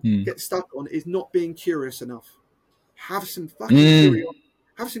people get stuck on is not being curious enough. Have some fucking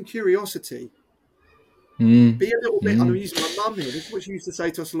curiosity. Be a little bit, I'm using my mum here. This is what she used to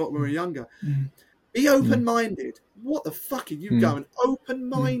say to us a lot when we were younger. Be open-minded. What the fuck are you going?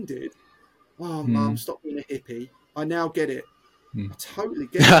 Open-minded? Oh, Mum, stop being a hippie. I now get it. I totally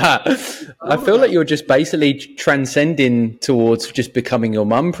get it. I feel like you're just basically transcending towards just becoming your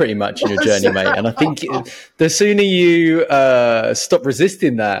mum pretty much in your journey, mate. And I think the sooner you stop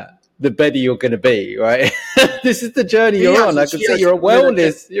resisting that, the better you're going to be, right? This is the journey you're on. I can see you're a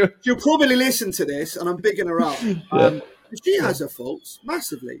wellness. She'll probably listen to this, and I'm bigging her up. She has her faults,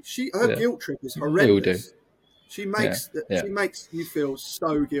 massively. Her guilt trip is horrendous. She makes you feel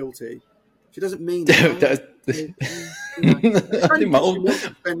so guilty. She doesn't mean that. I think she wants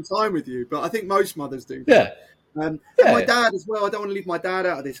to spend time with you, but I think most mothers do. And my dad as well. I don't want to leave my dad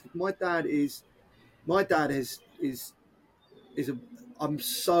out of this. My dad is I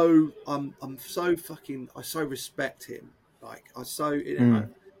so respect him. Like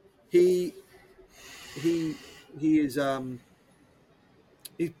he is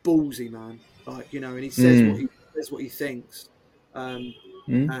he's ballsy, man. Like, and he says what he thinks. And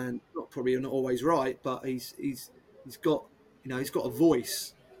probably not always right, but he's got a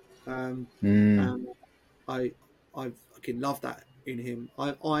voice. And I fucking love that in him.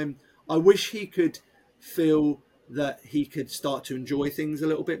 I wish he could feel that he could start to enjoy things a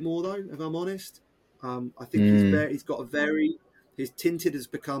little bit more, though, if I'm honest. I think his tinted has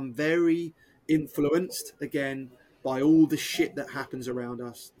become very influenced again by all the shit that happens around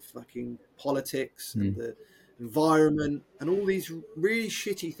us, the fucking politics and the environment and all these really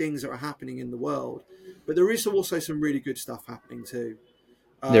shitty things that are happening in the world. But there is also some really good stuff happening too.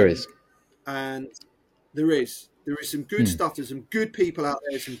 There is some good stuff. There's some good people out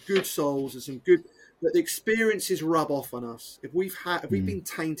there, some good souls, and some good. But the experiences rub off on us. If we've been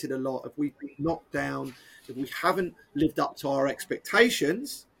tainted a lot, if we've been knocked down, if we haven't lived up to our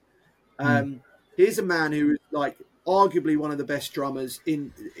expectations, here's a man who is like arguably one of the best drummers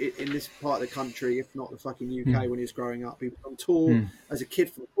in this part of the country, if not the fucking UK, when he was growing up. He was on tour as a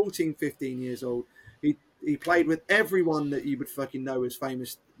kid from 14, 15 years old. He played with everyone that you would fucking know is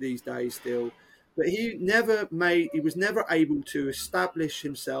famous these days still. But he was never able to establish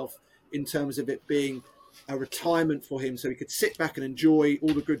himself in terms of it being a retirement for him so he could sit back and enjoy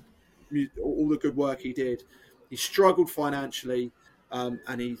all the good work he did. He struggled financially.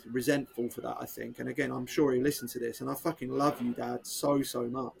 And he's resentful for that, I think. And again, I'm sure he'll listen to this. And I fucking love you, Dad, so, so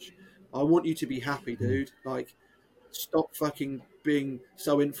much. I want you to be happy, dude. Like, stop fucking being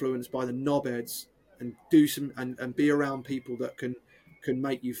so influenced by the knobheads and do some and be around people that can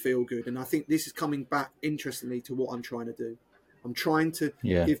make you feel good. And I think this is coming back, interestingly, to what I'm trying to do. I'm trying to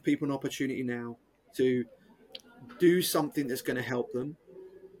give people an opportunity now to do something that's going to help them.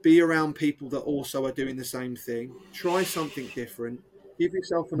 Be around people that also are doing the same thing. Try something different. Give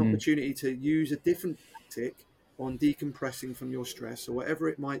yourself an opportunity to use a different tactic on decompressing from your stress or whatever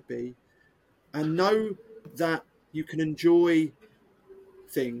it might be, and know that you can enjoy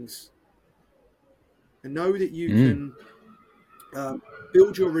things and know that you can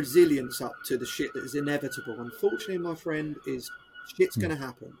build your resilience up to the shit that is inevitable. Unfortunately, my friend, shit's going to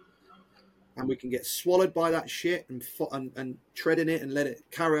happen, and we can get swallowed by that shit and tread in it and let it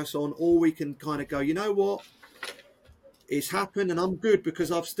carry us on, or we can kind of go, you know what? It's happened and I'm good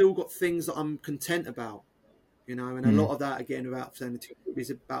because I've still got things that I'm content about, and a lot of that, again, about saying is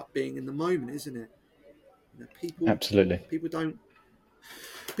about being in the moment, isn't it? People don't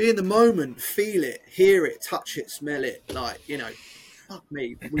be in the moment, feel it, hear it, touch it, smell it, like, fuck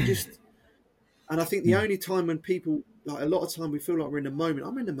me. And I think the only time when people, like, a lot of time we feel like we're in the moment,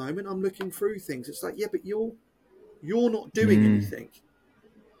 I'm in the moment, I'm looking through things. It's like, yeah, but you're not doing anything.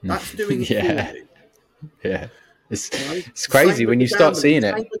 That's doing it for you. Yeah. It's crazy when you start seeing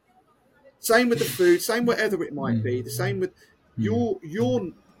it. Same with the food, same whatever it might be. The same with your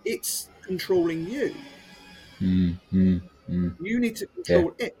it's controlling you. You need to Yeah.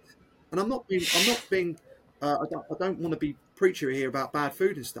 control it. And I'm not being. I don't want to be preacher here about bad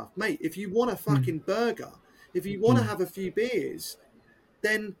food and stuff, mate. If you want a fucking burger, if you want to have a few beers,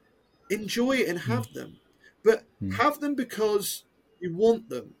 then enjoy it and have them. But have them because you want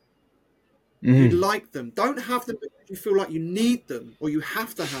them. You like them. Don't have them because you feel like you need them or you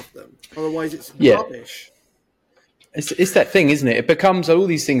have to have them. Otherwise, it's Yeah. rubbish. It's that thing, isn't it? It becomes, all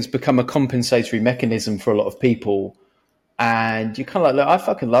these things become a compensatory mechanism for a lot of people. And you kind of like, look, I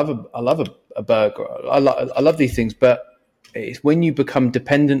fucking love a burger. I love these things, but it's when you become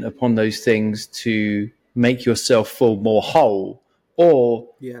dependent upon those things to make yourself feel more whole, or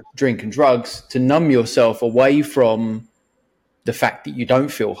drink and drugs to numb yourself away from the fact that you don't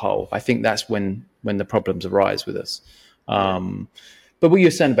feel whole. I think that's when the problems arise with us. But what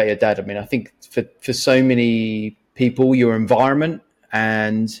you're saying about your dad, I mean, I think for so many people, your environment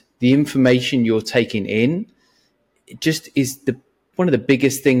and the information you're taking in, it just is one of the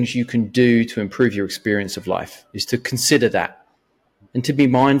biggest things you can do to improve your experience of life, is to consider that and to be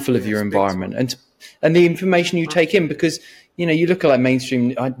mindful of your environment and the information you take in. Because, you know, you look at like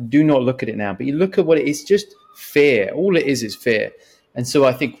mainstream, I do not look at it now, but you look at what it is, just fear. All it is fear. And so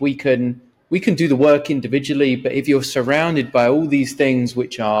I think we can do the work individually, but if you're surrounded by all these things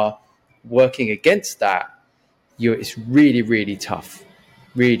which are working against that, it's really, really tough,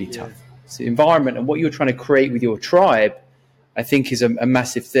 really tough. It's the environment and what you're trying to create with your tribe, I think, is a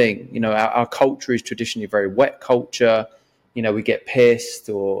massive thing. You know, our culture is traditionally a very wet culture. You know, we get pissed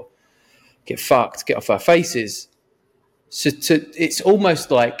or get fucked, get off our faces. So it's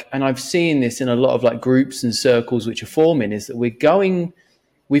almost like, and I've seen this in a lot of like groups and circles which are forming, is that we've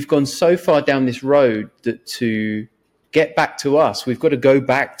gone so far down this road that to get back to us, we've got to go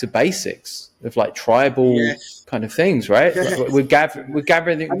back to basics of like tribal kind of things, right? Yes. Like we're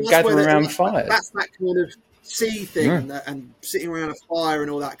gathering around fires. That's that kind of sea thing and sitting around a fire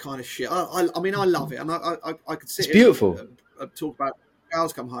and all that kind of shit. I mean, I love it, and I could sit. It's beautiful. And talk about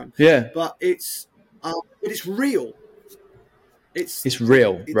cows come home. Yeah, but it's real. It's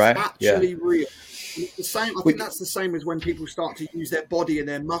real, right? It's actually real. It's the same. I think that's the same as when people start to use their body and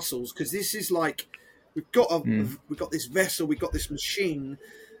their muscles, because this is like we've got this vessel, we've got this machine,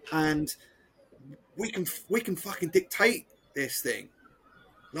 and we can fucking dictate this thing.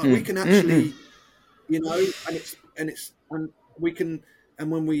 Like we can actually, you know, and we can, and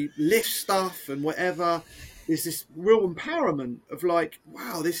when we lift stuff and whatever, there's this real empowerment of like,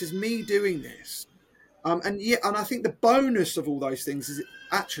 wow, this is me doing this. And I think the bonus of all those things is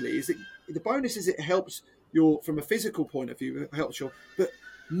the bonus is it helps from a physical point of view, it helps but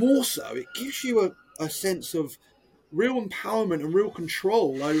more so, it gives you a sense of real empowerment and real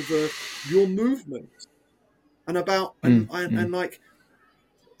control over your movement and like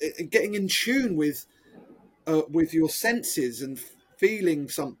getting in tune with your senses and feeling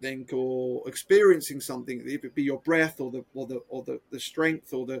something or experiencing something, if it be your breath or the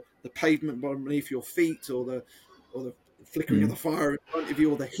strength or the pavement beneath your feet or the flickering of the fire in front of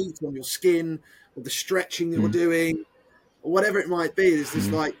you or the heat on your skin or the stretching that you're doing or whatever it might be. There's this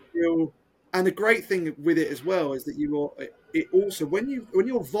like real, and the great thing with it as well is that it also when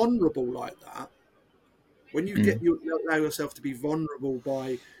you're vulnerable like that, when you allow yourself to be vulnerable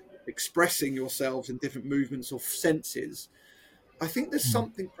by expressing yourselves in different movements or senses, I think there's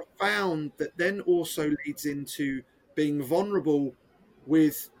something profound that then also leads into being vulnerable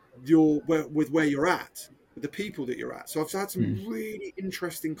with where you're at, with the people that you're at. So I've had some really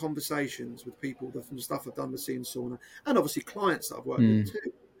interesting conversations with people from the stuff I've done with Sea and Sauna, and obviously clients that I've worked with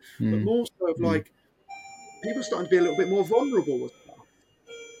too. But more so of like people starting to be a little bit more vulnerable with stuff.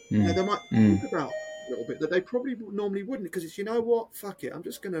 You know, they might talk about a little bit that they probably normally wouldn't, because it's, you know what, fuck it, I'm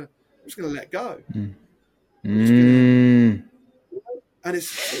just gonna let go. And it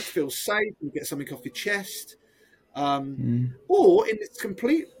feels safe. You get something off your chest. Or in its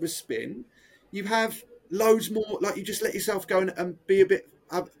complete spin, you have loads more. Like you just let yourself go and be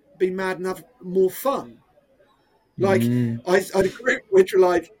mad and have more fun. Like I had a group which were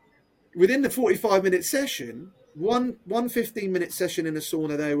like within the 45-minute session, one 15-minute session in a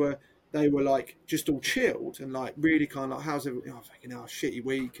sauna, they were like just all chilled and like really kind of like, how's everything? Oh, fucking hell, shitty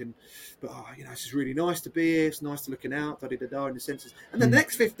week, but you know, it's just really nice to be here. It's nice to looking out, da da da da, in the senses. And then the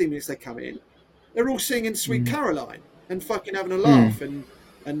next 15 minutes they come in, they're all singing Sweet Caroline and fucking having a laugh and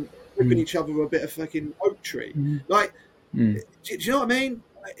ripping each other with a bit of fucking oak tree. Like, do you know what I mean?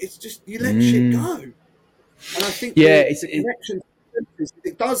 It's just you let shit go, and I think it's connection,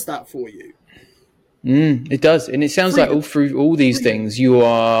 it does that for you. It does. And it sounds like Freedom. all through all these things, you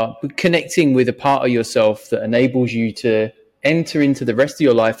are connecting with a part of yourself that enables you to enter into the rest of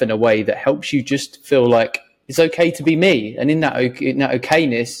your life in a way that helps you just feel like it's okay to be me. And in that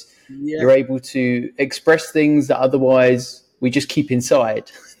okayness, Yeah. you're able to express things that otherwise we just keep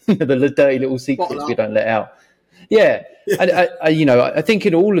inside, the dirty little secrets we don't let out. Yeah. I think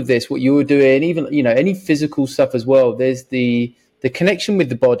in all of this, what you were doing, even, any physical stuff as well, there's the connection with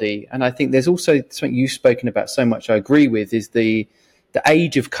the body. And I think there's also something you've spoken about so much, I agree with, is the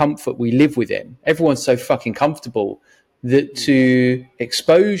age of comfort we live within. Everyone's so fucking comfortable that to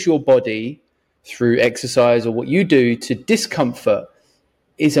expose your body through exercise or what you do to discomfort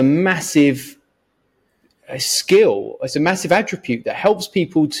is a massive skill. It's a massive attribute that helps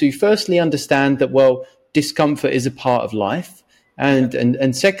people to firstly understand that, well, discomfort is a part of life.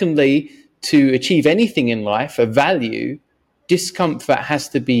 And secondly, to achieve anything in life of value, discomfort has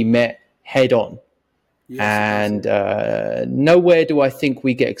to be met head on. Yes, and nowhere do I think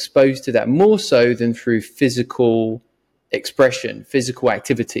we get exposed to that more so than through physical expression, physical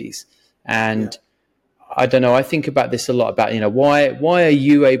activities. And I don't know, I think about this a lot about, why are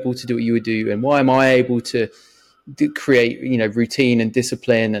you able to do what you would do, and why am I able to create, routine and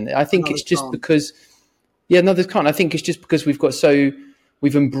discipline? And I think it's just because, others can't. I think it's just because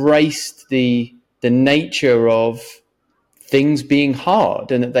we've embraced the nature of things being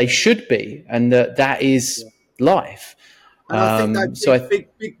hard and that they should be, and that is life. And I think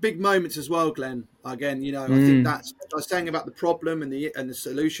that big moments as well, Glenn. Again, I think that's what I was saying about the problem and the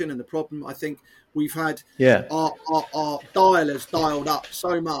solution and the problem. I think we've had our dial has dialed up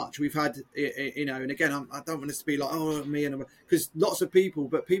so much. We've had, and again, I don't want this to be like, oh, me, and because lots of people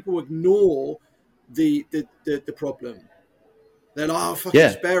ignore the problem. They're like, oh, fucking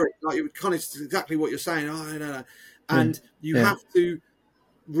spare it. Like, it kind of exactly what you're saying. Oh, no. And you have to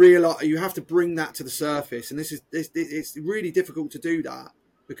realize, you have to bring that to the surface, and it's really difficult to do that,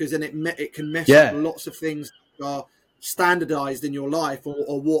 because then it can mess up lots of things that are standardized in your life,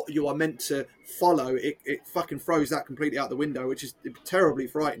 or what you are meant to follow. It fucking throws that completely out the window, which is terribly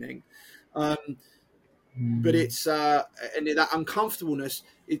frightening. But it's and that uncomfortableness,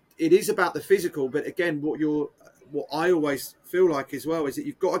 it is about the physical, but again, what I always feel like as well is that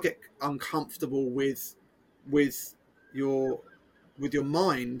you've got to get uncomfortable with your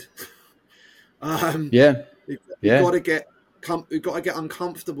mind. You've got to get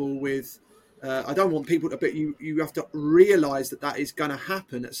uncomfortable with. I don't want people to, but you have to realize that is going to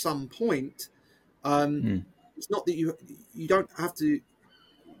happen at some point. It's not that you don't have to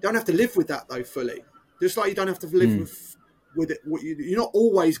live with that though fully. Just like you don't have to live with it. You're not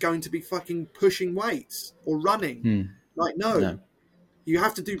always going to be fucking pushing weights or running. No, you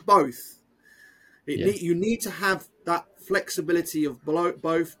have to do both. You need to have that flexibility of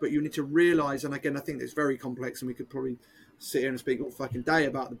both, but you need to realize, and again, I think it's very complex, and we could probably sit here and speak all fucking day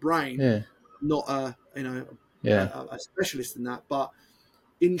about the brain. Not a specialist in that, but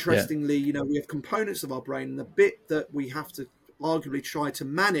interestingly, we have components of our brain, and the bit that we have to arguably try to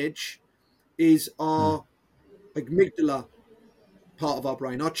manage is our amygdala part of our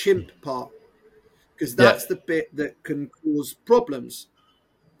brain, our chimp part, because that's the bit that can cause problems.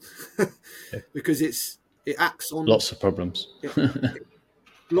 Because it acts on lots of problems.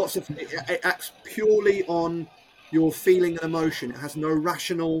 it acts purely on your feeling and emotion. It has no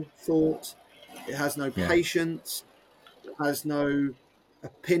rational thought. It has no patience. It has no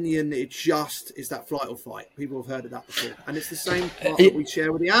opinion. It just is that flight or fight. People have heard of that before, and it's the same part that we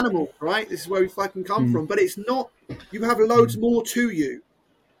share with the animal, right? This is where we fucking come from. But it's not. You have loads more to you,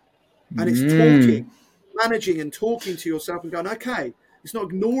 and it's managing and talking to yourself and going, okay. It's not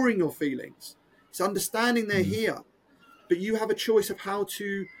ignoring your feelings. It's understanding they're here, but you have a choice of how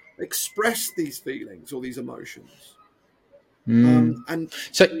to express these feelings or these emotions, and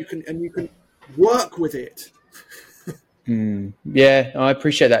so you can work with it. Yeah, I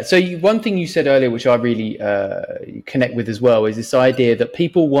appreciate that. So one thing you said earlier, which I really connect with as well, is this idea that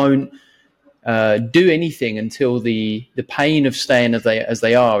people won't do anything until the pain of staying as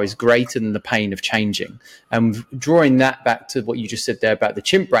they are is greater than the pain of changing. And drawing that back to what you just said there about the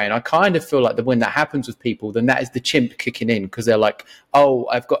chimp brain, I kind of feel like that when that happens with people, then that is the chimp kicking in, because they're like, oh,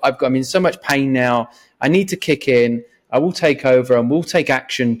 I'm in so much pain now. I need to kick in. I will take over and we'll take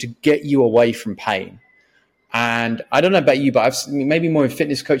action to get you away from pain. And I don't know about you, but I've maybe more in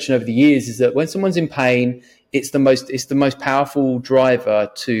fitness coaching over the years, is that when someone's in pain, it's the most powerful driver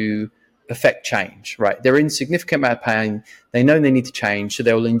to affect change, right? They're in significant amount of pain. They know they need to change, so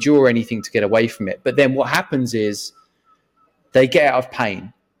they'll endure anything to get away from it. But then what happens is they get out of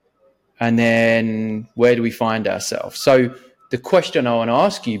pain, and then where do we find ourselves? So the question I want to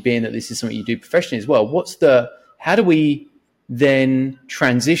ask you, being that this is something you do professionally as well, how do we then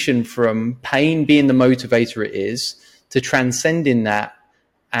transition from pain being the motivator it is to transcending that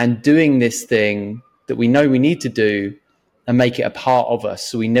and doing this thing that we know we need to do and make it a part of us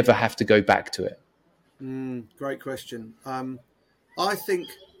so we never have to go back to it? Great question. I think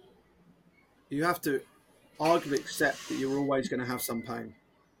you have to arguably accept that you're always going to have some pain.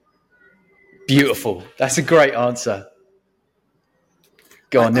 Beautiful. That's a great answer.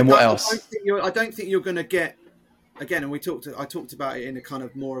 Go on, then what else? I don't think you're going to get, again, and I talked about it in a kind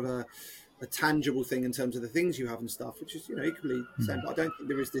of more of a tangible thing in terms of the things you have and stuff, which is, equally the same. But I don't think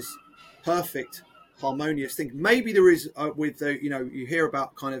there is this perfect, harmonious thing. Maybe there is with the, you hear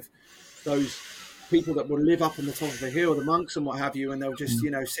about kind of those people that will live up on the top of a hill, the monks and what have you, and they'll just,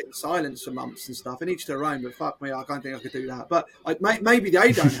 sit in silence for months and stuff, and each their own, but fuck me, I don't think I could do that. But maybe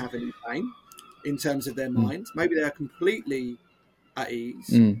they don't have any pain in terms of their minds. Maybe they're completely at ease.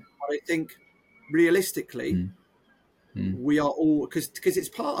 But I think realistically, we are all, because it's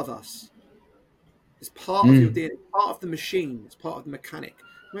part of us. It's part of your DNA, part of the machine, it's part of the mechanic.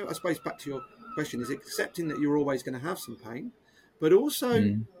 I suppose back to your question, is accepting that you're always going to have some pain, but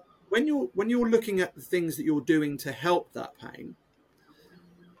also when you're looking at the things that you're doing to help that pain,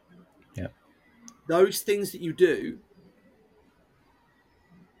 those things that you do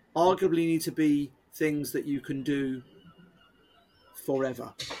arguably need to be things that you can do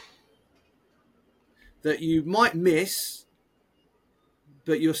forever. That you might miss,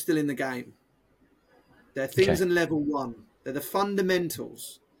 but you're still in the game. They're things in level one. They're the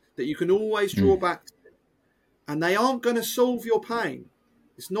fundamentals that you can always draw back to. And they aren't going to solve your pain.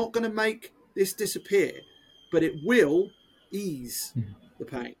 It's not going to make this disappear, but it will ease the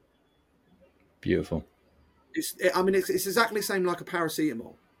pain. Beautiful. It's exactly the same like a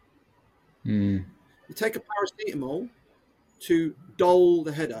paracetamol. You take a paracetamol to dull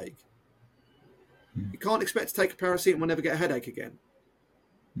the headache. You can't expect to take a paracetamol and never get a headache again.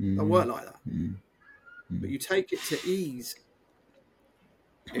 Don't work like that. But you take it to ease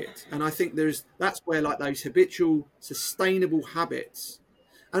it. And I think that's where like those habitual, sustainable habits,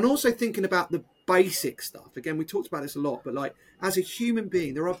 and also thinking about the basic stuff. Again, we talked about this a lot, but like as a human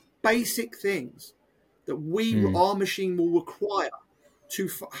being, there are basic things that our machine will require to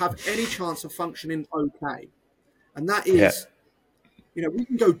have any chance of functioning okay. And that is, we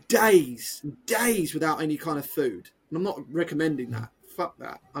can go days and days without any kind of food. And I'm not recommending that. Fuck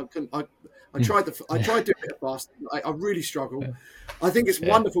that. I tried doing it fast. I really struggle. I think it's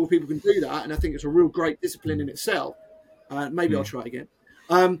wonderful people can do that, and I think it's a real great discipline in itself. Maybe I'll try it again.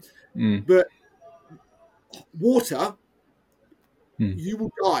 But water, you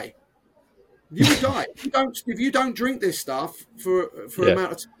will die. You will die if you don't drink this stuff for an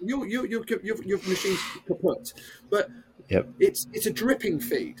amount of time. Your machine's kaput. But it's a dripping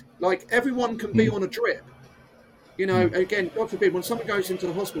feed. Like everyone can be on a drip. Again, God forbid, when someone goes into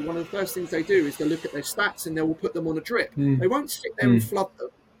the hospital, one of the first things they do is they look at their stats and they will put them on a drip. They won't sit there and flood them.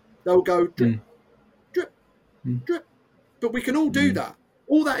 They'll go drip, drip, drip. But we can all do that.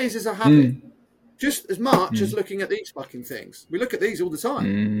 All that is a habit. Just as much as looking at these fucking things. We look at these all the time,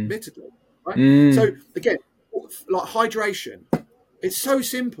 admittedly. Right? So, again, like hydration, it's so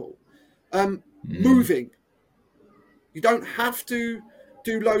simple. Moving. You don't have to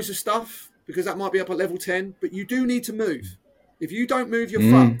do loads of stuff, because that might be up at level 10, but you do need to move. If you don't move,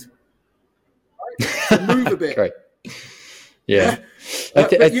 you're fucked. Right? So move a bit. Great. Yeah. I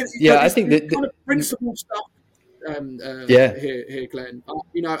think that kind of principle stuff here, Glenn.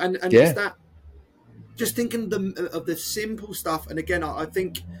 And it's that, just thinking of the simple stuff. And again, I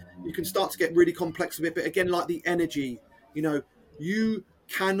think you can start to get really complex a bit, but again, like the energy, you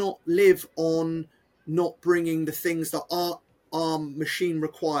cannot live on not bringing the things that our machine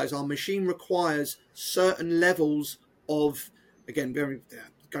requires. Our machine requires certain levels of, again, very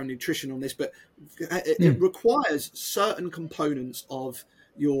going nutrition on this, but it requires certain components of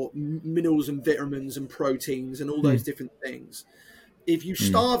your minerals and vitamins and proteins and all those different things. If you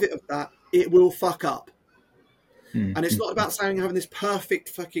starve it of that, it will fuck up. And it's not about having this perfect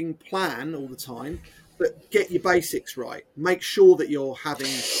fucking plan all the time, but get your basics right. Make sure that you're having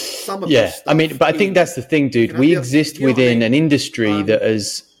some of this stuff. But I think that's the thing, dude. We exist within an industry that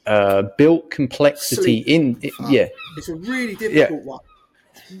has built complexity in. It's a really difficult one.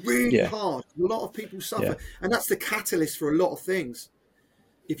 It's really hard. A lot of people suffer, and that's the catalyst for a lot of things.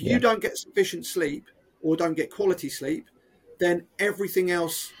 If you don't get sufficient sleep or don't get quality sleep, then everything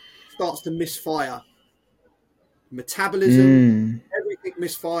else starts to misfire. Metabolism, everything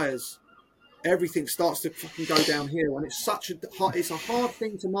misfires. everything starts to fucking go downhill. And it's a hard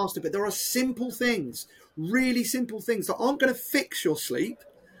thing to master, but there are simple things, really simple things that aren't going to fix your sleep.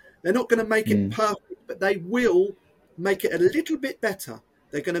 They're not going to make it perfect, but they will make it a little bit better.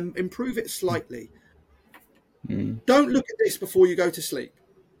 They're going to improve it slightly. Don't look at this before you go to sleep.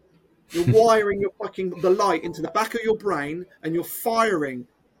 You're wiring the light into the back of your brain, and you're firing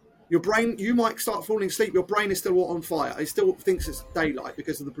your brain. You might start falling asleep. Your brain is still on fire. It still thinks it's daylight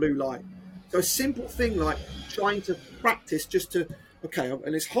because of the blue light. So a simple thing like trying to practice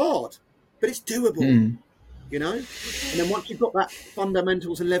and it's hard, but it's doable, you know? And then once you've got that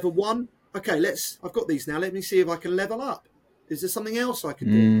fundamentals in level 1, okay, I've got these now. Let me see if I can level up. Is there something else I can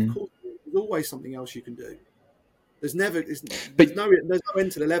do? Of course, there's always something else you can do. There's no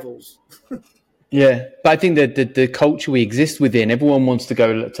end to the levels. Yeah, but I think that the culture we exist within, everyone wants to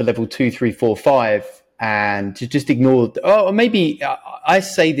go to level 2, 3, 4, 5, and to just ignore. Or maybe I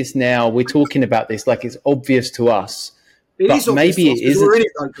say this now. We're talking about this like it's obvious to us. It is obvious maybe to us, it isn't. We're in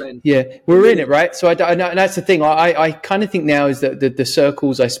it, though, Glenn. Yeah, we're in it, right? So I know, and that's the thing. I kind of think now is that the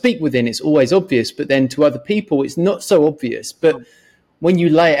circles I speak within, it's always obvious, but then to other people, it's not so obvious. But when you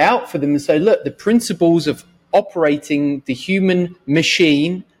lay it out for them and say, look, the principles of operating the human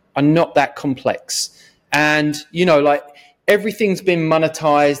machine are not that complex, and like everything's been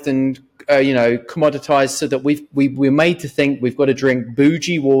monetized and commoditized, so that we're made to think we've got to drink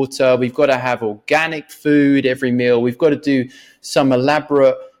bougie water, we've got to have organic food every meal, we've got to do some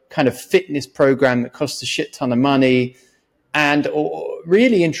elaborate kind of fitness program that costs a shit ton of money, and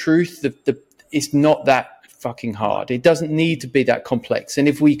really in truth it's not that fucking hard. It doesn't need to be that complex. And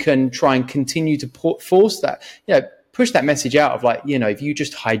if we can try and continue to force that, push that message out of like, if you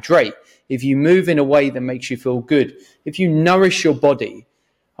just hydrate, if you move in a way that makes you feel good, if you nourish your body,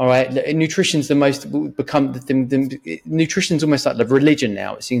 all right, nutrition's nutrition's almost like the religion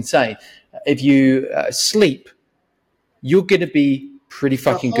now. It's insane. If you sleep, you're going to be pretty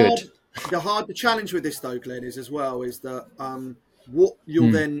fucking good. The challenge with this though, Glenn, is that what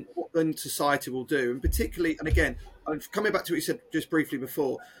then society will do, and particularly, and again, coming back to what you said just briefly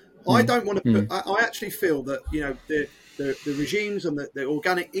before, I don't want to put. I actually feel that the regimes and the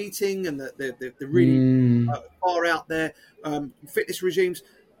organic eating and the really far out there fitness regimes.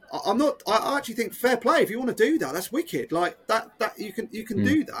 I actually think fair play if you want to do that. That's wicked. Like that you can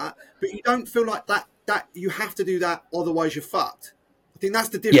do that, but you don't feel like that you have to do that, otherwise you're fucked. I think that's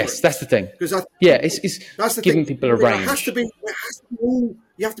the difference. Yes, that's the thing. Because it's that's the giving thing. people a range. It has to be all.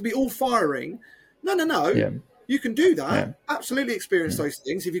 You have to be all firing. No. Yeah. You can do that. Yeah. Absolutely experience those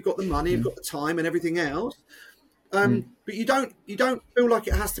things if you've got the money, you've got the time, and everything else. But you don't feel like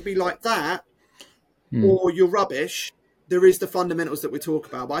it has to be like that, or you're rubbish. There is the fundamentals that we talk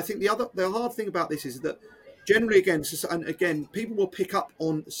about. But I think the hard thing about this is that generally, again, people will pick up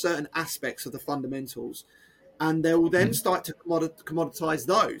on certain aspects of the fundamentals, and they will then start to commoditize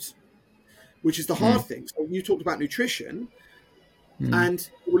those, which is the hard thing. So you talked about nutrition, and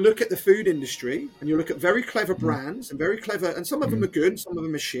you look at the food industry, and you look at very clever brands and some of them are good, some of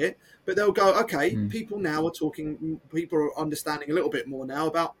them are shit, but they'll go, okay, people are understanding a little bit more now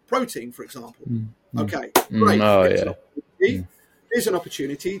about protein, for example. Okay, great. Oh, yeah. Here's an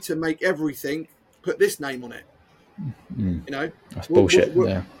opportunity to make everything put this name on it. That's bullshit.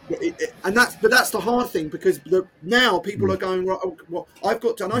 And that's the hard thing, because now people are going, well, I've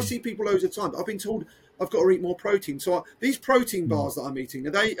got to, and I see people loads of time. I've been told I've got to eat more protein. So these protein bars that I'm eating,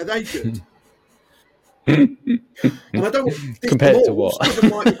 are they good? And I don't want compared to what? Some of them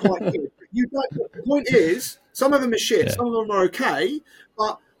might be quite good. The point is, some of them are shit, some of them are okay,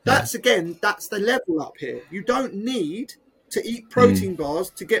 but that's the level up here. You don't need to eat protein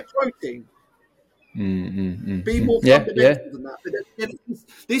bars to get protein. Be more fundamental than that. But then,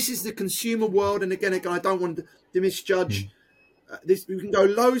 this is the consumer world, and again, I don't want to misjudge this. We can go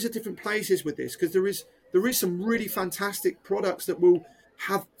loads of different places with this, because there is some really fantastic products that will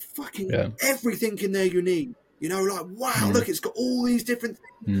have fucking everything in there you need. Like, wow, look, it's got all these different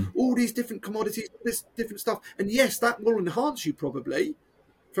things, all these different commodities, this different stuff, and yes, that will enhance you probably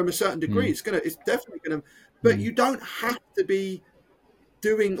from a certain degree. It's definitely gonna, but you don't have to be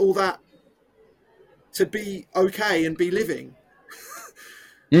doing all that to be okay and be living.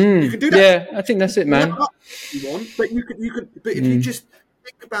 You can do that. Yeah, I think that's it, man. You want, but you could. But if you just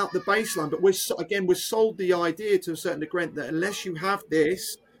think about the baseline, but we're sold the idea to a certain degree that unless you have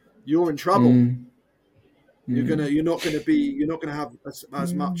this, you're in trouble. You're not gonna have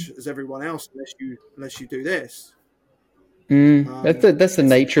as much as everyone else unless you do this. That's the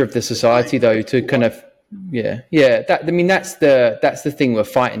nature of the society, though. To kind of that's the thing we're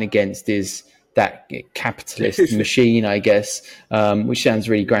fighting against, is that capitalist machine, I guess, which sounds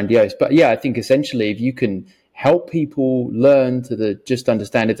really grandiose. But yeah, I think essentially if you can help people learn to just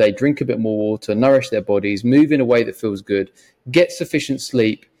understand if they drink a bit more water, nourish their bodies, move in a way that feels good, get sufficient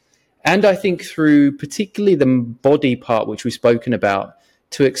sleep, and I think through particularly the body part, which we've spoken about,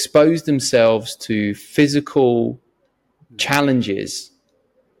 to expose themselves to physical challenges.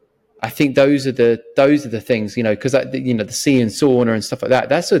 I think those are the things, because the sea and sauna and stuff like that.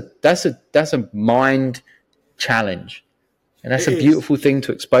 That's a mind challenge, and that's a beautiful thing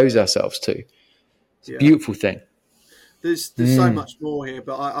to expose ourselves to. It's a beautiful thing. There's so much more here,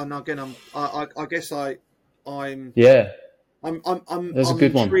 but I guess I'm That's a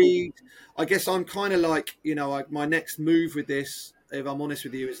good intrigued. I guess I'm kind of like, my next move with this, if I'm honest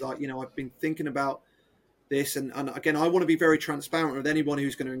with you, is like, I've been thinking about this, and again, I want to be very transparent with anyone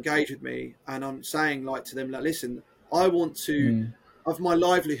who's going to engage with me, and I'm saying like to them, like, listen, I want to have my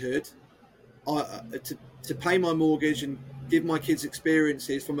livelihood, to pay my mortgage and give my kids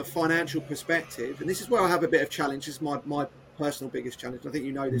experiences from a financial perspective, and this is where I have a bit of challenge. This is my personal biggest challenge. I think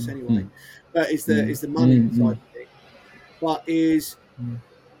you know this anyway, but is the money side of things. But is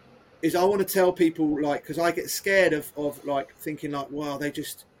I want to tell people, like, because I get scared of like thinking like, wow, they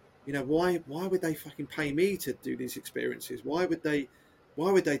just, why would they fucking pay me to do these experiences? Why would they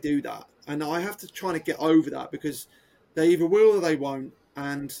do that? And I have to try to get over that, because they either will or they won't.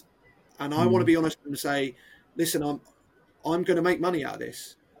 And I want to be honest and say, listen, I'm going to make money out of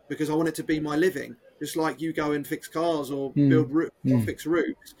this because I want it to be my living. Just like you go and fix cars or build roofs or fix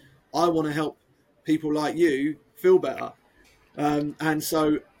roofs, I want to help people like you feel better. And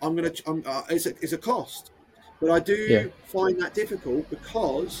so it's a cost, but I do find that difficult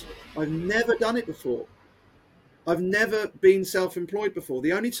because I've never done it before. I've never been self-employed before.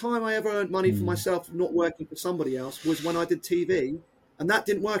 The only time I ever earned money for myself, not working for somebody else, was when I did TV, and that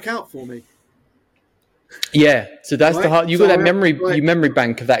didn't work out for me. Yeah, so that's the hard. You got that memory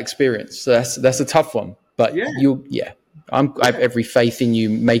bank of that experience. So that's a tough one. But I have every faith in you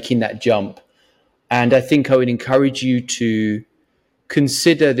making that jump, and I think I would encourage you to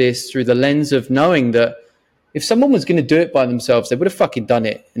consider this through the lens of knowing that if someone was going to do it by themselves, they would have fucking done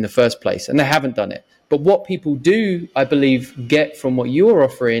it in the first place, and they haven't done it. But what people do, I believe, get from what you're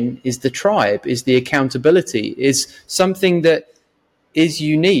offering is the tribe, is the accountability, is something that is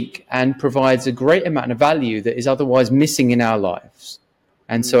unique and provides a great amount of value that is otherwise missing in our lives.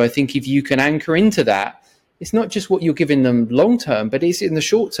 And so I think if you can anchor into that, it's not just what you're giving them long term, but it's in the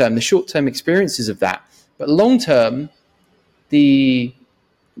short term experiences of that. But long term, the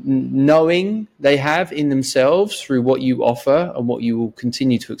knowing they have in themselves through what you offer and what you will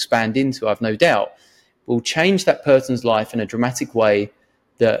continue to expand into, I've no doubt, will change that person's life in a dramatic way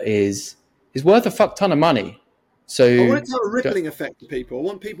that is worth a fuck ton of money. So I want it to have a rippling effect to people. I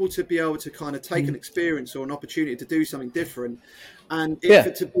want people to be able to kind of take an experience or an opportunity to do something different, and if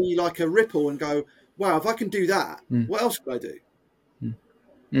it to be like a ripple and go, wow, if I can do that, what else could I do?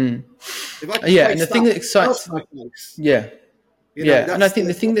 If I can and the thing that excites, and I think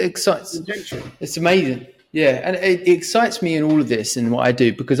the thing that excites, it's amazing. Yeah, and it excites me in all of this and what I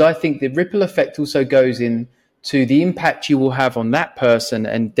do, because I think the ripple effect also goes into the impact you will have on that person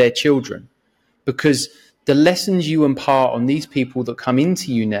and their children, because the lessons you impart on these people that come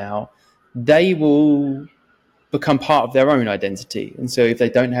into you now, they will become part of their own identity. And so if they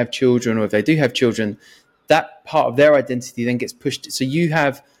don't have children, or if they do have children, that part of their identity then gets pushed. So you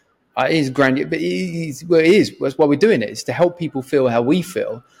have, it is grand, but it is. That's why we're doing it. It's to help people feel how we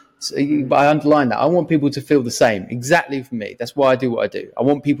feel. So, but I underline that. I want people to feel the same, exactly for me. That's why I do what I do. I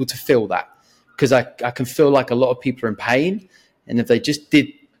want people to feel that, because I can feel like a lot of people are in pain. And if they just did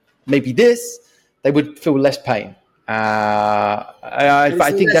maybe this, they would feel less pain.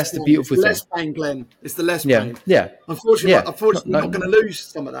 I think that's the beautiful thing. Less pain, Glenn. It's the less pain. Yeah. Unfortunately, we're not going to lose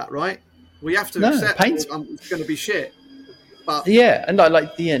some of that, right? We have to accept it's going to be shit. But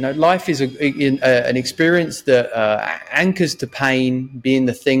life is an experience that anchors to pain being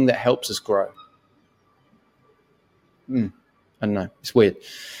the thing that helps us grow. I don't know. It's weird.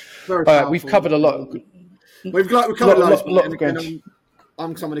 We've covered a lot. We've covered a lot of ground.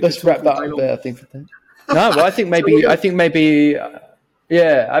 I'm someone who Let's wrap that up there, I think. No, but I think maybe,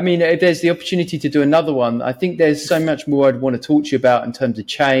 I mean, if there's the opportunity to do another one, I think there's so much more I'd want to talk to you about in terms of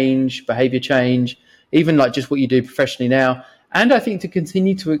change, behavior change, even like just what you do professionally now. And I think to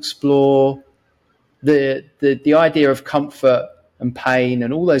continue to explore the idea of comfort and pain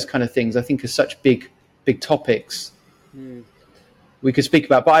and all those kind of things, I think are such big topics we could speak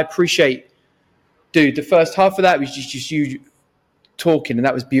about. But I appreciate, dude, the first half of that was just you talking, and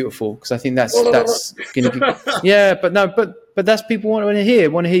that was beautiful, because I think that's going to be, but but that's people want to hear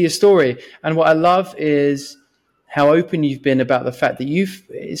your story. And what I love is how open you've been about the fact that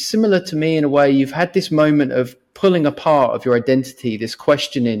it's similar to me in a way. You've had this moment of pulling apart of your identity, this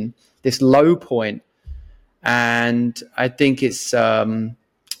questioning, this low point. And I think it's, I'm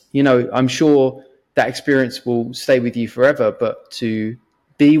sure that experience will stay with you forever, but to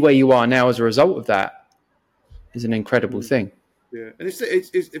be where you are now as a result of that is an incredible thing. Yeah, and it's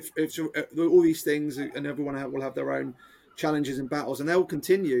all these things, and everyone will have their own challenges and battles, and they'll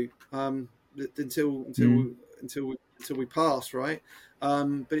continue until we pass, right?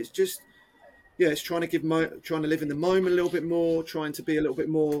 But it's just, it's trying to live in the moment a little bit more, trying to be a little bit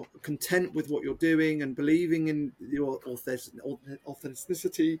more content with what you're doing, and believing in your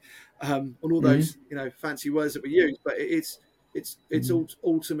authenticity, on all those fancy words that we use. But it's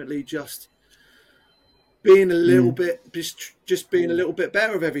ultimately just being a little bit, just being a little bit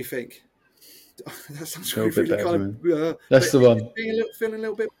better of everything. That sounds really kind of. That's the one. Feeling a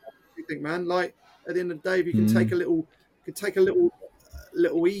little bit better of everything, man. Like at the end of the day, if you can take a little, take a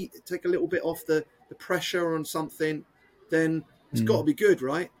little bit off the pressure on something, then it's got to be good,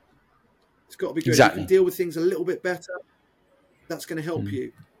 right? It's got to be good. Exactly. You can deal with things a little bit better. That's going to help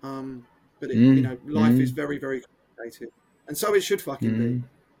you. But life is very, very complicated, and so it should fucking be.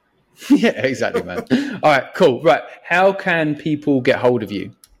 Yeah, exactly, man. All right, cool. Right, how can people get hold of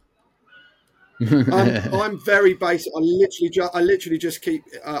you? I'm very basic. I literally just keep.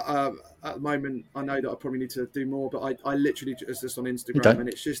 At the moment, I know that I probably need to do more, but I literally just on Instagram, and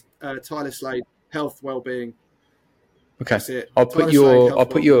it's just Tyler Slade, health, well-being. Okay, that's it. I'll put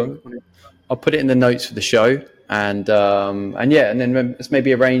it in the notes for the show, and then let's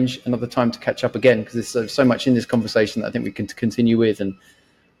maybe arrange another time to catch up again, because there's so much in this conversation that I think we can continue with, and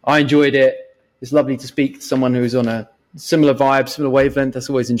I enjoyed it. It's lovely to speak to someone who's on a similar vibe, similar wavelength. That's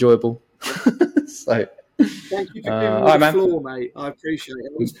always enjoyable. So, thank you for giving me the floor, mate. I appreciate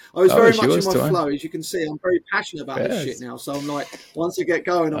it. I was very much in my flow. As you can see, I'm very passionate about this shit now. So I'm like, once I get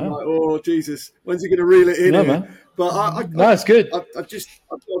going, I'm like, oh, Jesus, when's he going to reel it in? Man. But it's good. I've got to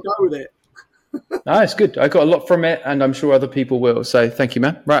go with it. No, it's good. I got a lot from it, and I'm sure other people will. So thank you,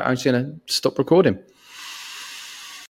 man. Right, I'm just going to stop recording.